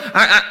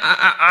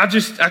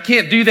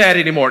can't do that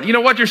anymore. You know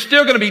what? You're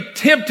still going to be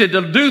tempted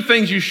to do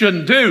things you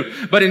shouldn't do.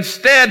 But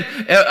instead,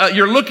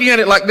 you're looking at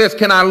it like this.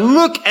 Can I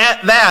look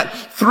at that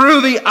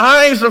through the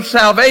eyes of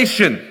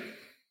salvation?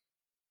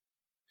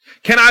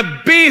 Can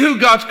I be who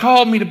God's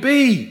called me to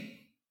be?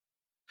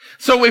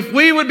 So if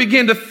we would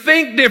begin to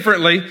think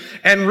differently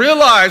and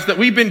realize that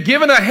we've been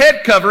given a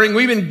head covering,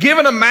 we've been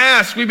given a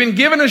mask, we've been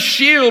given a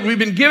shield, we've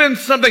been given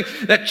something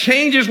that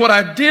changes what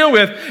I deal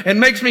with and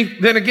makes me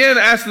then again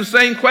ask the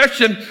same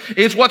question,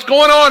 is what's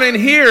going on in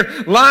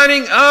here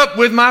lining up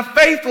with my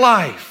faith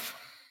life?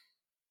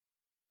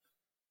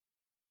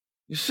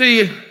 You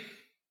see,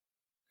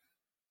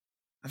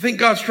 I think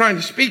God's trying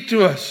to speak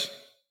to us.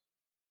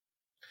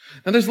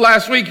 Now this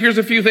last week, here's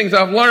a few things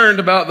I've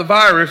learned about the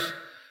virus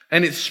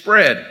and its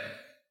spread.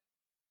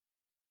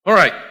 All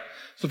right,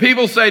 so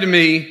people say to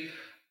me,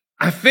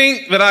 I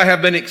think that I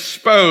have been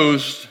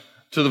exposed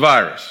to the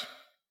virus.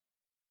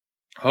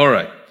 All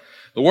right,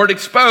 the word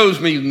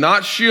exposed means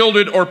not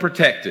shielded or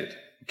protected,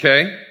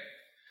 okay?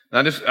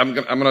 Now I'm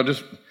going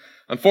to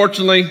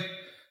unfortunately,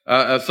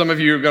 some of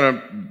you are going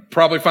to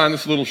probably find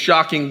this a little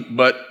shocking,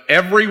 but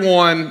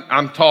everyone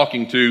I'm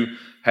talking to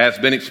has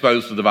been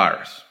exposed to the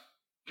virus.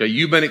 Okay,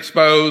 you've been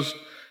exposed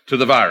to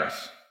the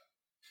virus.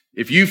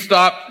 If you've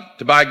stopped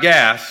to buy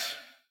gas,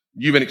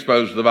 you've been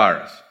exposed to the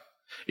virus.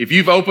 If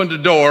you've opened a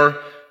door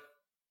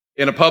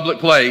in a public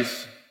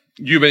place,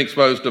 you've been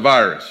exposed to the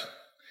virus.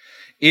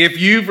 If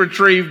you've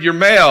retrieved your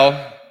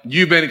mail,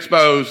 you've been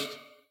exposed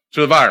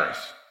to the virus.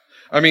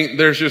 I mean,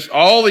 there's just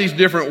all these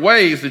different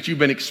ways that you've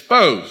been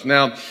exposed.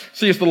 Now,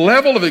 see, it's the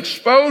level of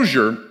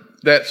exposure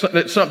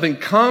that something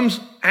comes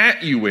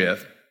at you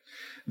with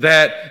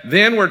that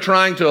then we're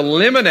trying to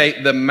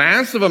eliminate the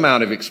massive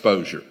amount of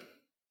exposure.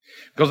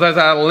 Because as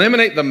I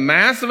eliminate the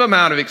massive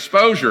amount of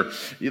exposure,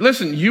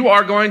 listen, you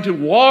are going to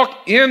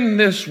walk in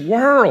this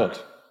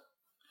world.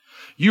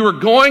 You are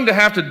going to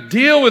have to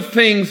deal with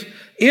things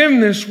in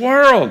this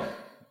world.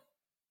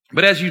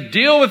 But as you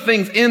deal with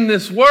things in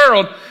this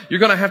world, you're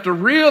going to have to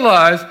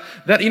realize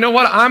that, you know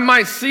what, I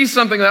might see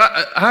something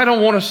that I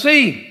don't want to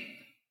see.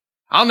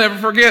 I'll never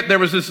forget, there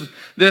was this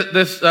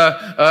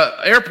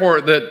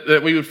airport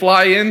that we would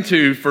fly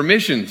into for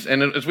missions.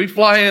 And as we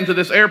fly into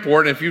this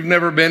airport, and if you've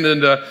never been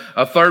into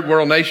a third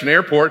world nation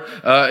airport,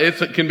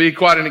 it can be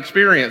quite an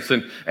experience.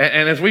 And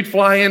as we'd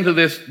fly into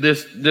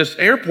this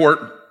airport,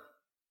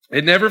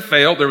 it never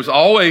failed. There was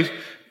always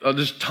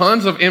just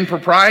tons of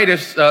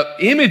improprietous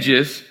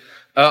images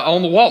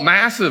on the wall,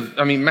 massive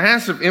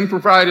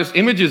improprietous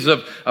images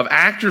of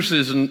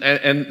actresses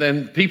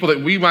and people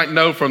that we might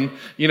know from,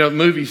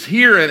 movies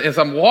here. And as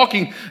I'm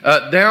walking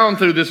down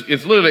through this,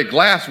 it's literally a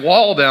glass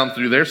wall down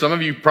through there. Some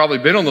of you probably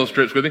been on those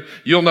trips with me.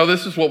 You'll know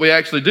this is what we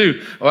actually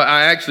do.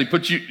 I actually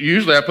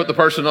usually I put the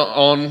person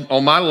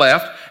on my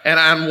left, and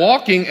I'm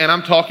walking and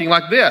I'm talking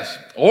like this.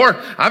 Or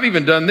I've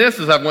even done this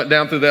as I went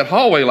down through that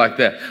hallway like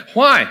that.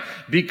 Why?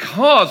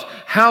 Because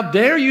how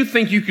dare you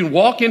think you can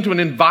walk into an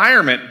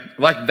environment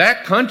like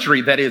that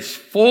country that is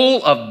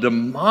full of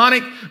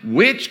demonic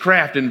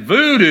witchcraft and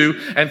voodoo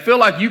and feel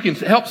like you can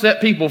help set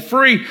people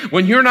free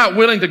when you're not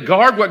willing to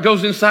guard what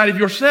goes inside of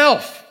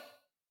yourself.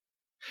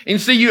 And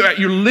see,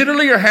 you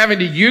literally are having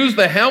to use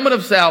the helmet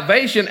of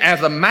salvation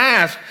as a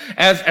mask,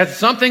 as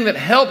something that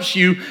helps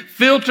you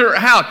filter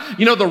out.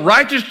 The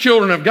righteous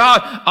children of God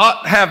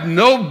have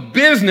no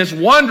business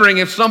wondering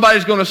if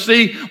somebody's going to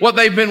see what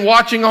they've been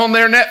watching on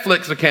their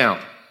Netflix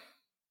account.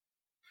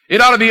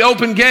 It ought to be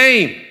open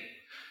game.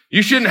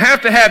 You shouldn't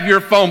have to have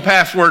your phone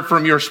password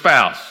from your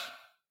spouse.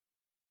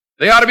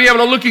 They ought to be able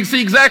to look and see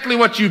exactly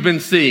what you've been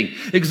seeing,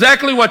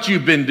 exactly what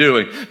you've been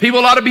doing.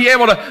 People ought to be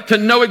able to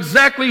know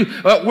exactly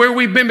where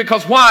we've been.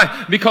 Because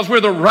why? Because we're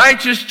the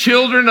righteous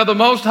children of the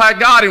Most High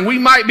God, and we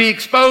might be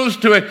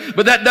exposed to it,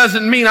 but that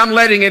doesn't mean I'm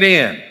letting it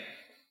in.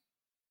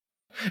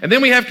 And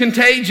then we have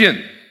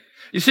contagion.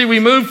 You see, we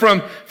move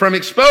from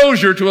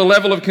exposure to a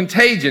level of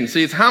contagion.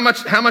 See, it's how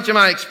much am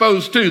I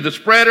exposed to? The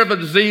spread of a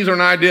disease or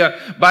an idea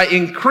by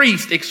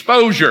increased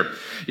exposure.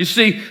 You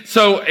see,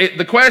 so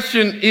the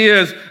question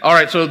is, all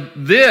right, so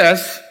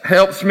this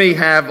helps me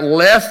have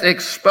less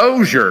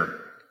exposure.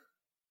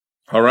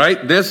 All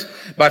right, this,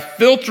 by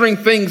filtering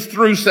things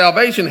through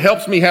salvation,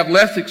 helps me have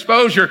less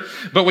exposure,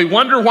 but we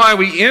wonder why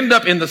we end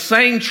up in the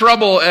same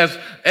trouble as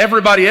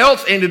everybody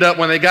else ended up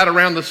when they got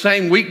around the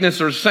same weakness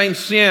or the same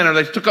sin, or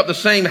they took up the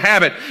same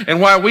habit, and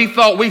why we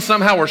thought we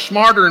somehow were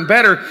smarter and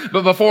better,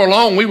 but before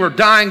long we were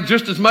dying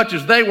just as much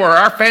as they were.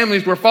 Our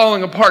families were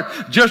falling apart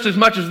just as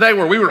much as they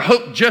were. We were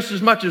hooked just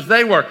as much as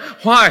they were.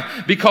 Why?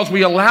 Because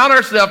we allowed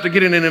ourselves to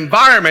get in an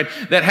environment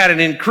that had an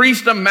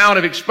increased amount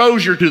of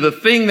exposure to the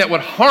thing that would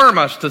harm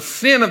us, to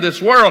sin of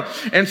this world.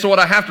 And so what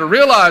I have to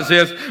realize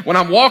is when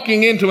I'm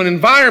walking into an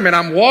environment,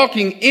 I'm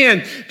walking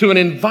into an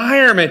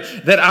environment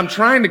that I'm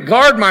trying to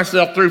guard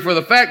myself through for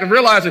the fact of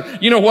realizing,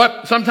 you know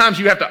what? Sometimes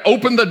you have to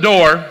open the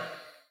door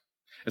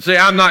and say,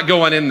 I'm not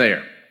going in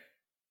there.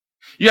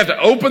 You have to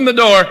open the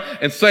door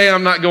and say,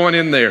 I'm not going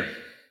in there.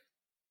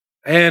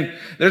 And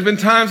there's been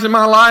times in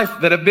my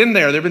life that have been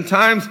there. There have been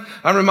times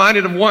I'm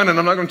reminded of one, and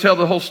I'm not going to tell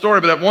the whole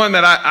story, but that one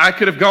that I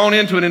could have gone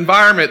into an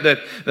environment that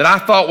I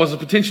thought was a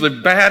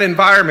potentially bad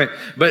environment,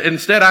 but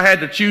instead I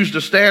had to choose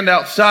to stand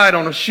outside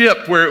on a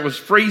ship where it was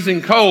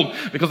freezing cold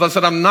because I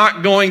said, I'm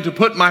not going to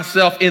put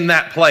myself in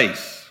that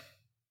place.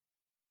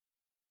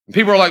 And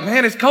people are like,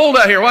 man, it's cold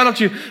out here. Why don't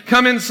you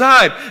come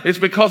inside? It's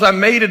because I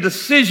made a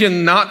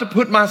decision not to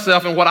put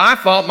myself in what I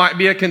thought might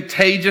be a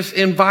contagious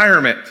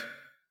environment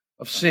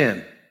of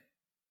sin.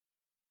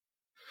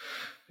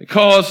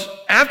 Because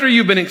after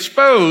you've been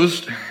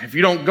exposed, if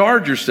you don't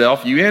guard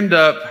yourself, you end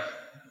up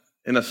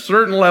in a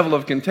certain level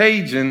of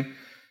contagion.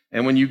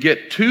 And when you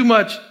get too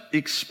much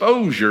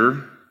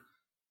exposure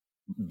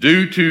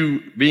due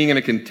to being in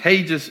a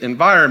contagious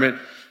environment,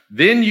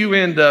 then you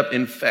end up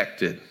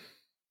infected.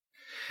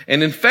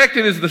 And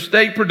infected is the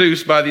state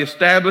produced by the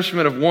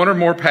establishment of one or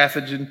more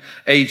pathogen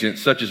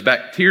agents, such as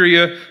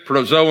bacteria,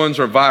 protozoans,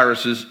 or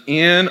viruses,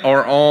 in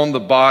or on the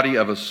body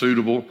of a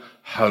suitable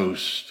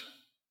host.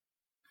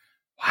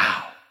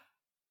 Wow.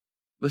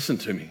 Listen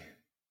to me.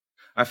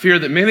 I fear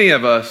that many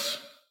of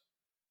us,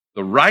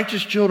 the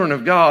righteous children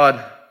of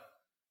God,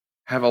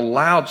 have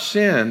allowed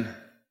sin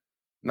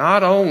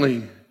not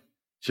only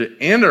to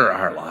enter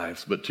our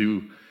lives, but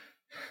to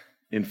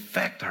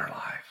infect our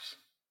lives.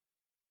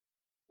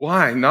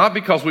 Why? Not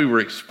because we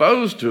were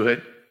exposed to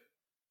it,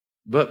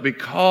 but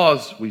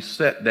because we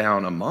sat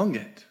down among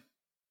it.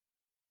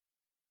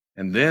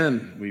 And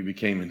then we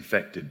became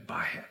infected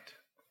by it.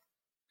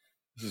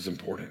 This is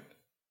important.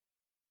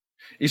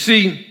 You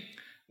see,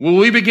 will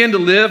we begin to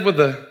live with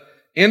the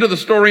end of the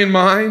story in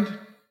mind?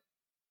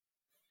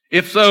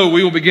 If so,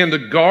 we will begin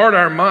to guard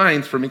our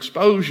minds from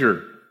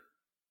exposure.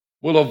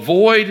 We'll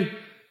avoid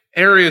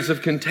areas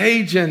of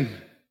contagion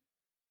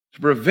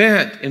to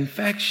prevent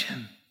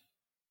infection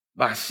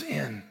by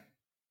sin.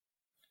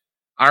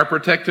 Our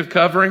protective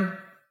covering,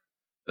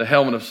 the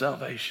helmet of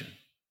salvation.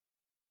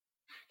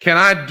 Can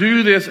I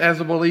do this as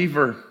a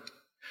believer?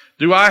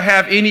 Do I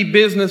have any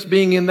business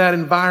being in that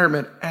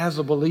environment as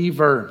a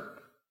believer?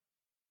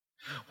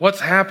 What's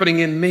happening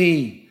in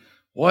me?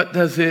 What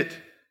does it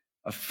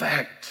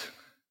affect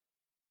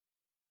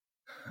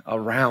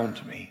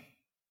around me?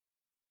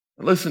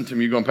 Listen to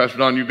me. You're going, Pastor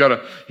Don, you've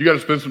got to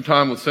spend some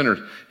time with sinners.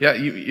 Yeah,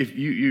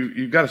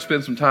 you've got to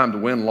spend some time to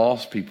win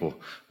lost people,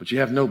 but you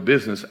have no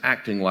business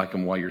acting like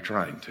them while you're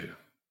trying to.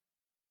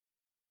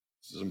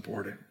 This is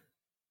important.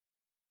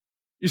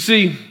 You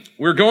see,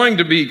 we're going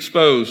to be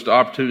exposed to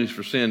opportunities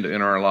for sin to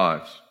enter our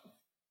lives.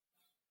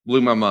 Blew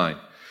my mind.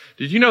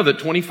 Did you know that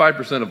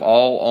 25% of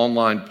all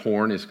online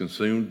porn is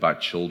consumed by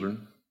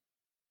children?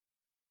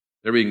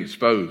 They're being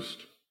exposed.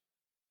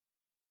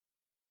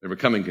 They're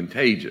becoming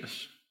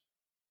contagious.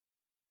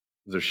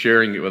 They're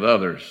sharing it with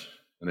others,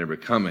 and they're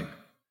becoming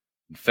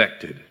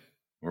infected.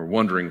 We're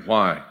wondering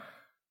why.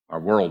 Our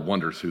world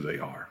wonders who they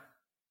are.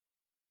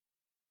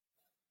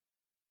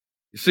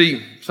 You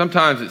see,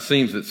 sometimes it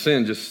seems that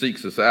sin just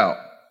seeks us out.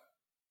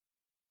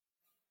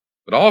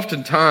 But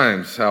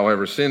oftentimes,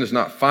 however, sin is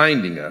not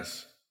finding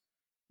us,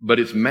 but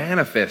it's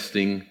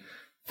manifesting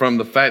from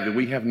the fact that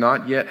we have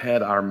not yet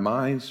had our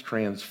minds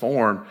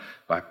transformed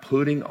by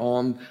putting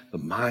on the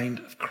mind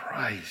of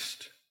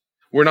Christ.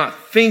 We're not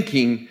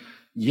thinking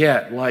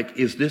yet like,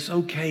 is this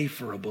okay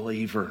for a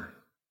believer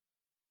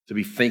to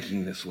be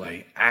thinking this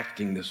way,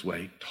 acting this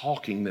way,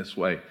 talking this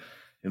way,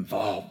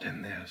 involved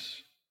in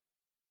this?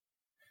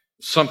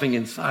 Something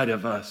inside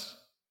of us.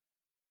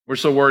 We're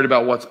so worried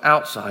about what's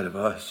outside of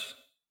us.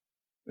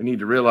 We need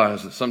to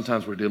realize that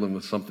sometimes we're dealing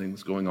with something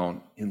that's going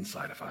on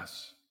inside of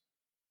us.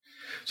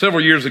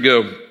 Several years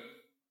ago,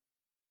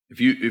 if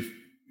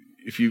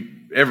you've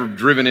ever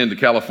driven into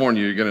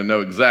California, you're going to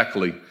know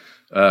exactly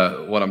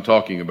what I'm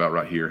talking about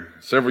right here.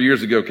 Several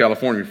years ago,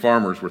 California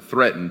farmers were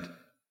threatened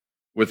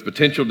with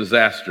potential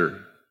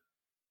disaster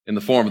in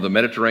the form of the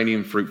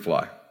Mediterranean fruit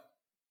fly.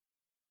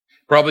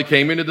 Probably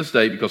came into the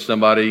state because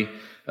somebody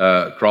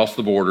crossed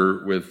the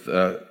border with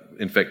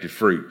infected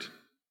fruit.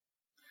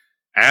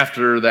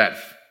 After that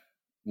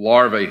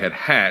larvae had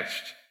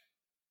hatched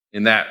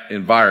in that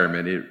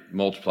environment, it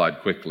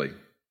multiplied quickly.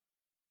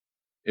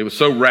 It was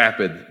so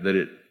rapid that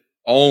it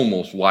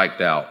almost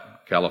wiped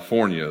out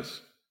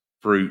California's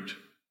fruit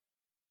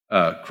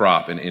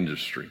crop and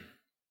industry.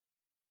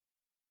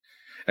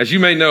 As you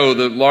may know,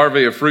 the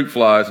larvae of fruit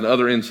flies and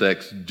other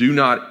insects do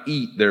not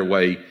eat their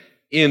way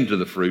into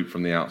the fruit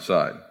from the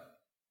outside.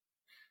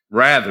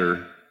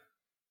 Rather,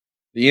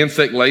 the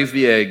insect lays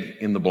the egg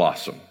in the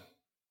blossom.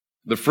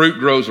 The fruit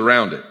grows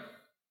around it.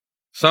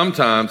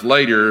 Sometimes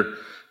later,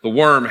 the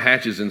worm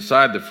hatches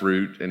inside the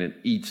fruit and it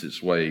eats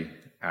its way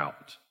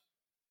out.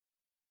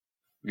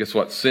 Guess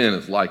what? Sin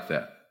is like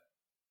that.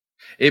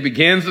 It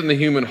begins in the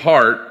human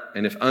heart,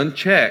 and if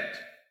unchecked,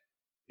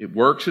 It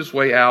works its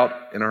way out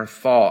in our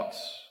thoughts,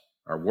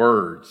 our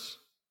words,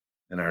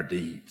 and our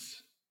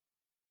deeds.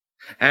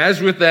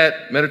 As with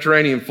that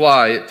Mediterranean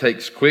fly, it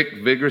takes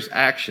quick, vigorous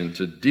action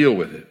to deal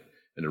with it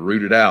and to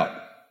root it out.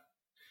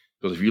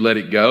 Because if you let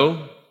it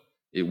go,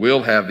 it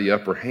will have the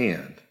upper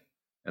hand,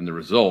 and the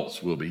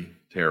results will be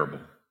terrible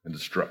and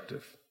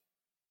destructive.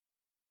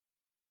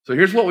 So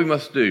here's what we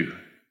must do.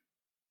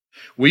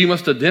 We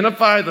must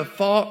identify the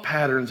thought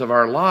patterns of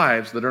our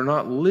lives that are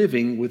not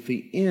living with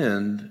the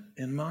end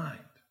in mind.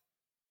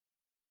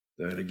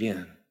 Do it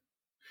again.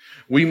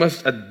 We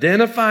must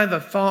identify the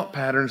thought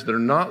patterns that are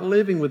not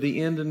living with the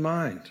end in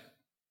mind.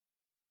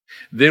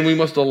 Then we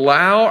must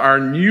allow our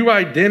new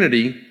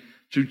identity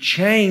to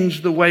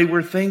change the way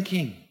we're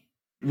thinking.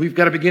 We've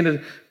got to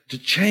begin to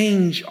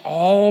change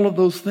all of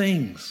those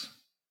things.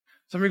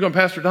 Some of you are going,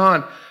 Pastor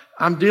Don,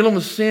 I'm dealing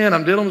with sin.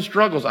 I'm dealing with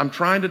struggles. I'm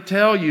trying to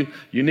tell you,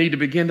 you need to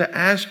begin to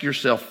ask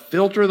yourself,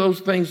 filter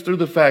those things through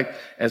the fact,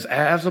 as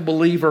a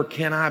believer,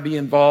 can I be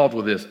involved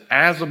with this?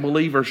 As a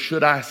believer,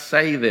 should I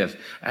say this?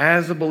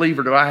 As a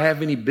believer, do I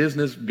have any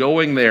business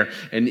going there?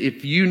 And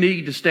if you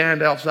need to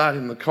stand outside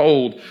in the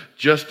cold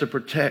just to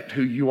protect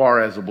who you are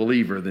as a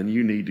believer, then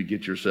you need to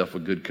get yourself a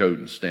good coat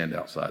and stand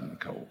outside in the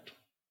cold.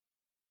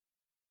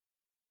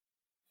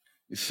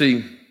 You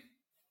see,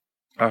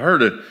 I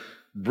heard a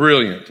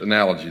brilliant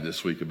analogy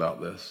this week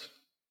about this.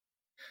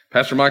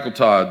 Pastor Michael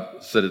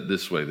Todd said it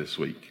this way this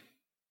week.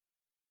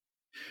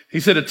 He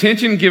said,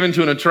 attention given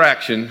to an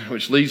attraction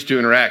which leads to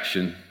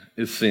interaction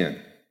is sin.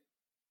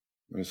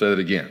 I'm going to say that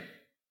again.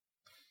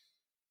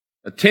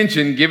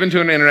 Attention given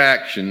to an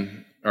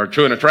interaction or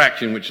to an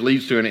attraction which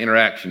leads to an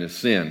interaction is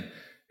sin.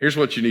 Here's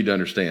what you need to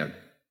understand.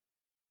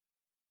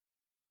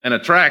 An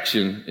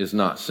attraction is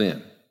not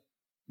sin.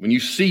 When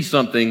you see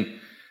something,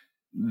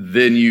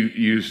 then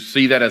you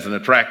see that as an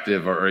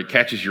attractive, or it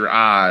catches your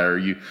eye, or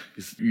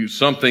you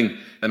something,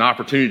 an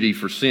opportunity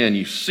for sin.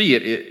 You see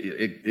it,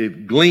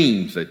 it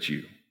gleams at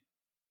you.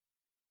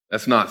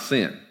 That's not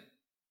sin.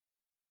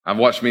 I've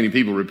watched many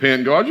people repent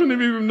and go, I shouldn't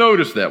have even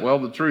noticed that. Well,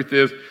 the truth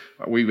is,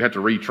 we have to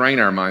retrain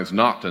our minds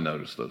not to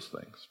notice those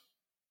things.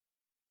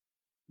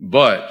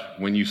 But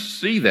when you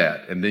see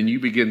that, and then you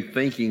begin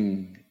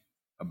thinking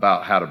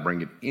about how to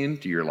bring it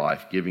into your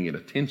life, giving it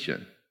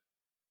attention,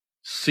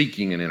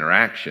 seeking an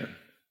interaction,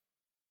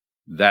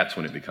 that's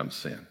when it becomes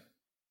sin.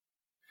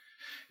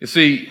 You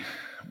see,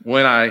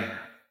 when I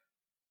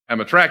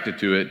am attracted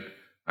to it,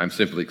 I'm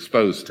simply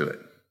exposed to it.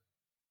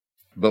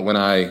 But when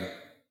I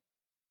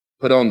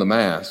put on the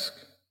mask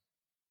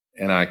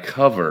and I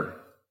cover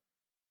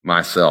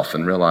myself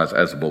and realize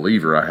as a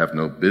believer I have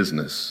no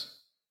business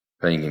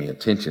paying any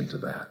attention to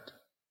that,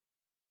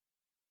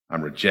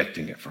 I'm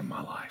rejecting it from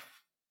my life.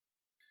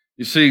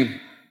 You see,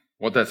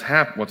 what's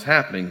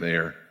happening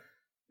there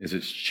is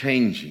it's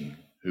changing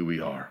who we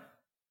are.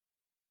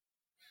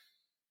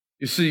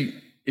 You see,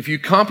 if you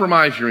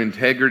compromise your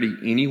integrity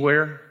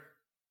anywhere,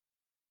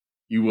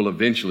 you will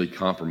eventually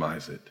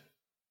compromise it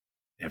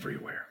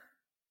everywhere.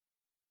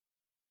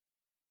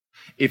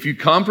 If you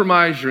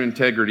compromise your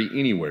integrity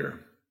anywhere,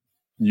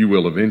 you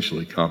will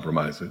eventually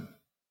compromise it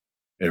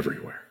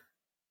everywhere.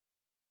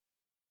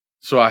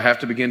 So I have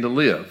to begin to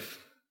live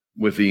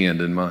with the end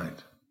in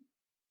mind.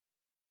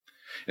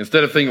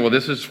 Instead of thinking, well,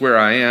 this is where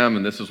I am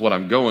and this is what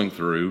I'm going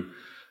through,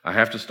 I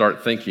have to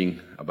start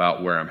thinking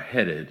about where I'm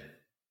headed.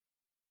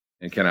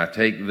 And can I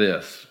take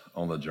this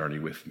on the journey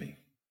with me?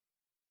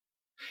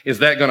 Is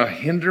that going to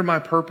hinder my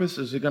purpose?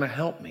 Is it going to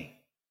help me?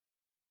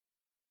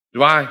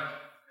 Do I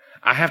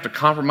have to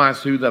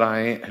compromise who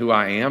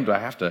I am? Do I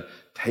have to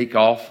take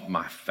off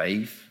my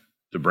faith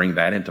to bring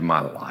that into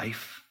my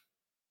life?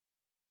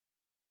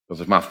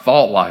 Because if my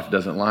thought life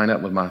doesn't line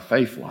up with my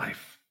faith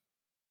life,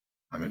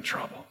 I'm in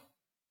trouble.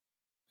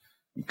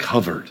 I'm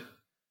covered.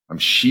 I'm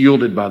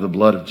shielded by the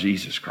blood of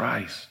Jesus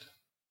Christ.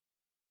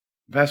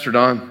 Pastor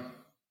Don,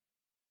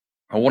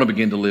 I want to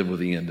begin to live with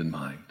the end in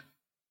mind.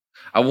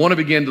 I want to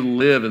begin to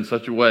live in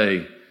such a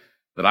way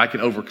that I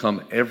can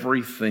overcome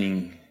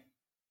everything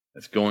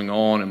that's going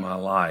on in my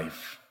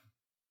life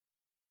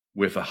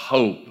with a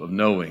hope of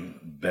knowing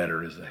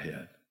better is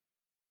ahead.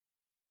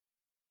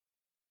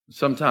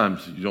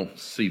 Sometimes you don't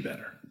see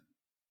better.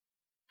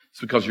 It's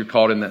because you're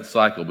caught in that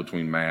cycle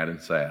between mad and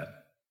sad.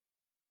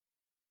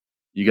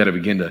 You got to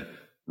begin to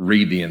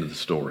read the end of the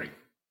story.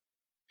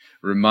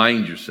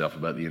 Remind yourself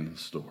about the end of the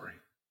story.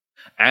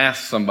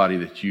 Ask somebody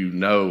that you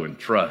know and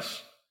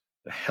trust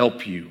to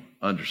help you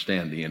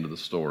understand the end of the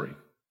story.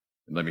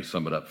 And let me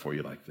sum it up for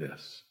you like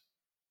this.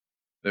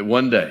 That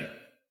one day,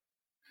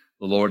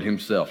 the Lord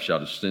himself shall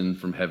descend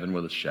from heaven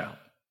with a shout.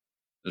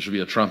 There shall be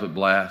a trumpet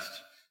blast.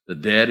 The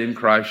dead in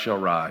Christ shall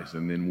rise,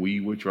 and then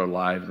we which are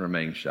alive and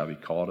remain shall be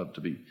caught up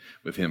to be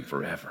with him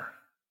forever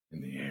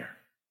in the air.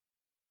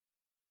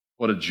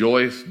 What a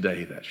joyous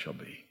day that shall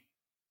be.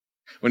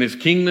 When his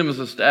kingdom is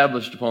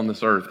established upon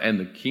this earth, and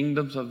the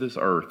kingdoms of this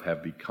earth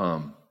have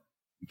become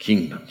the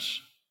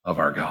kingdoms of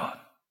our God.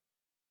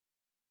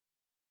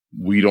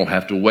 We don't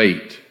have to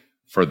wait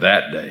for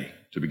that day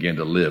to begin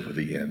to live with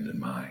the end in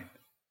mind.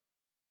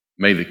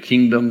 May the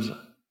kingdoms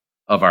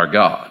of our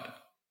God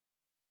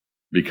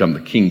become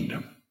the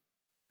kingdom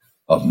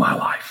of my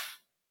life.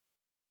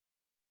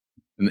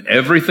 And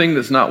everything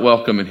that's not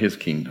welcome in his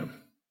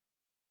kingdom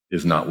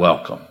is not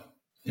welcome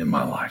in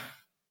my life.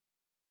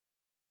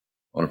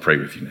 I want to pray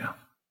with you now.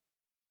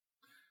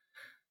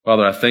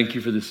 Father, I thank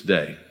you for this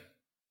day.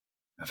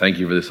 I thank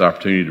you for this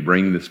opportunity to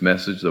bring this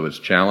message, though it's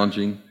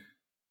challenging,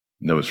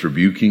 though it's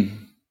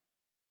rebuking,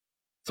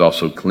 it's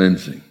also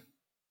cleansing.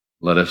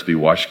 Let us be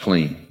washed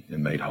clean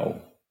and made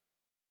whole.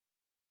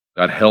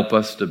 God, help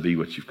us to be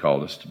what you've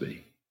called us to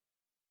be,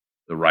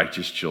 the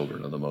righteous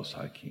children of the Most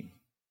High King.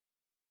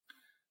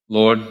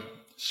 Lord,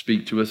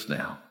 speak to us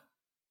now.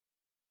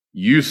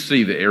 You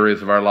see the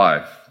areas of our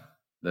life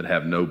that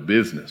have no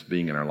business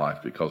being in our life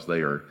because they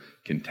are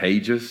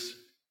contagious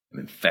and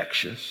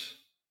infectious.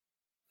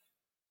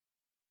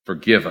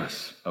 Forgive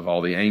us of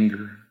all the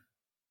anger,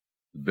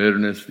 the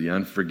bitterness, the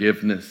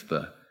unforgiveness,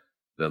 the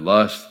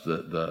lust,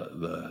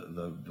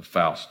 the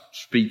foul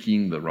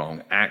speaking, the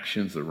wrong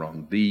actions, the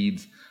wrong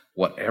deeds,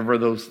 whatever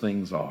those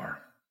things are.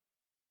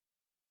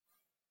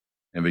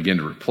 And begin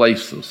to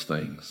replace those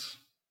things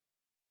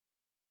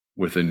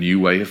with a new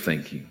way of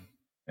thinking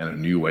and a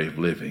new way of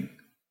living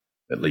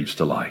that leads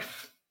to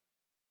life.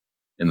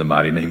 In the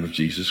mighty name of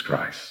Jesus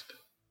Christ.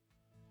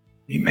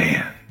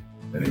 Amen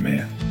and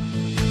amen.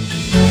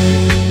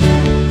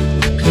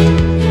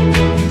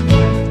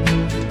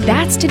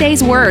 That's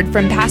today's word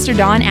from Pastor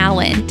Don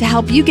Allen to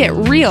help you get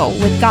real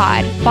with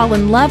God, fall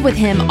in love with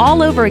Him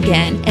all over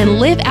again, and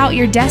live out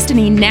your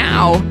destiny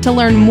now. To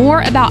learn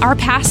more about our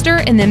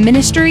pastor and the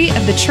ministry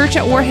of the Church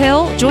at War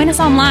Hill, join us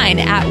online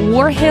at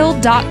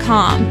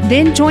warhill.com.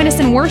 Then join us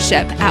in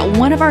worship at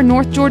one of our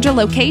North Georgia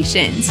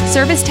locations.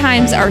 Service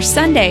times are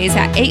Sundays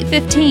at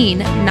 8:15,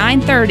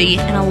 9:30,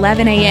 and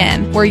 11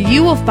 a.m., where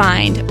you will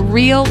find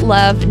real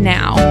love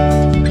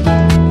now.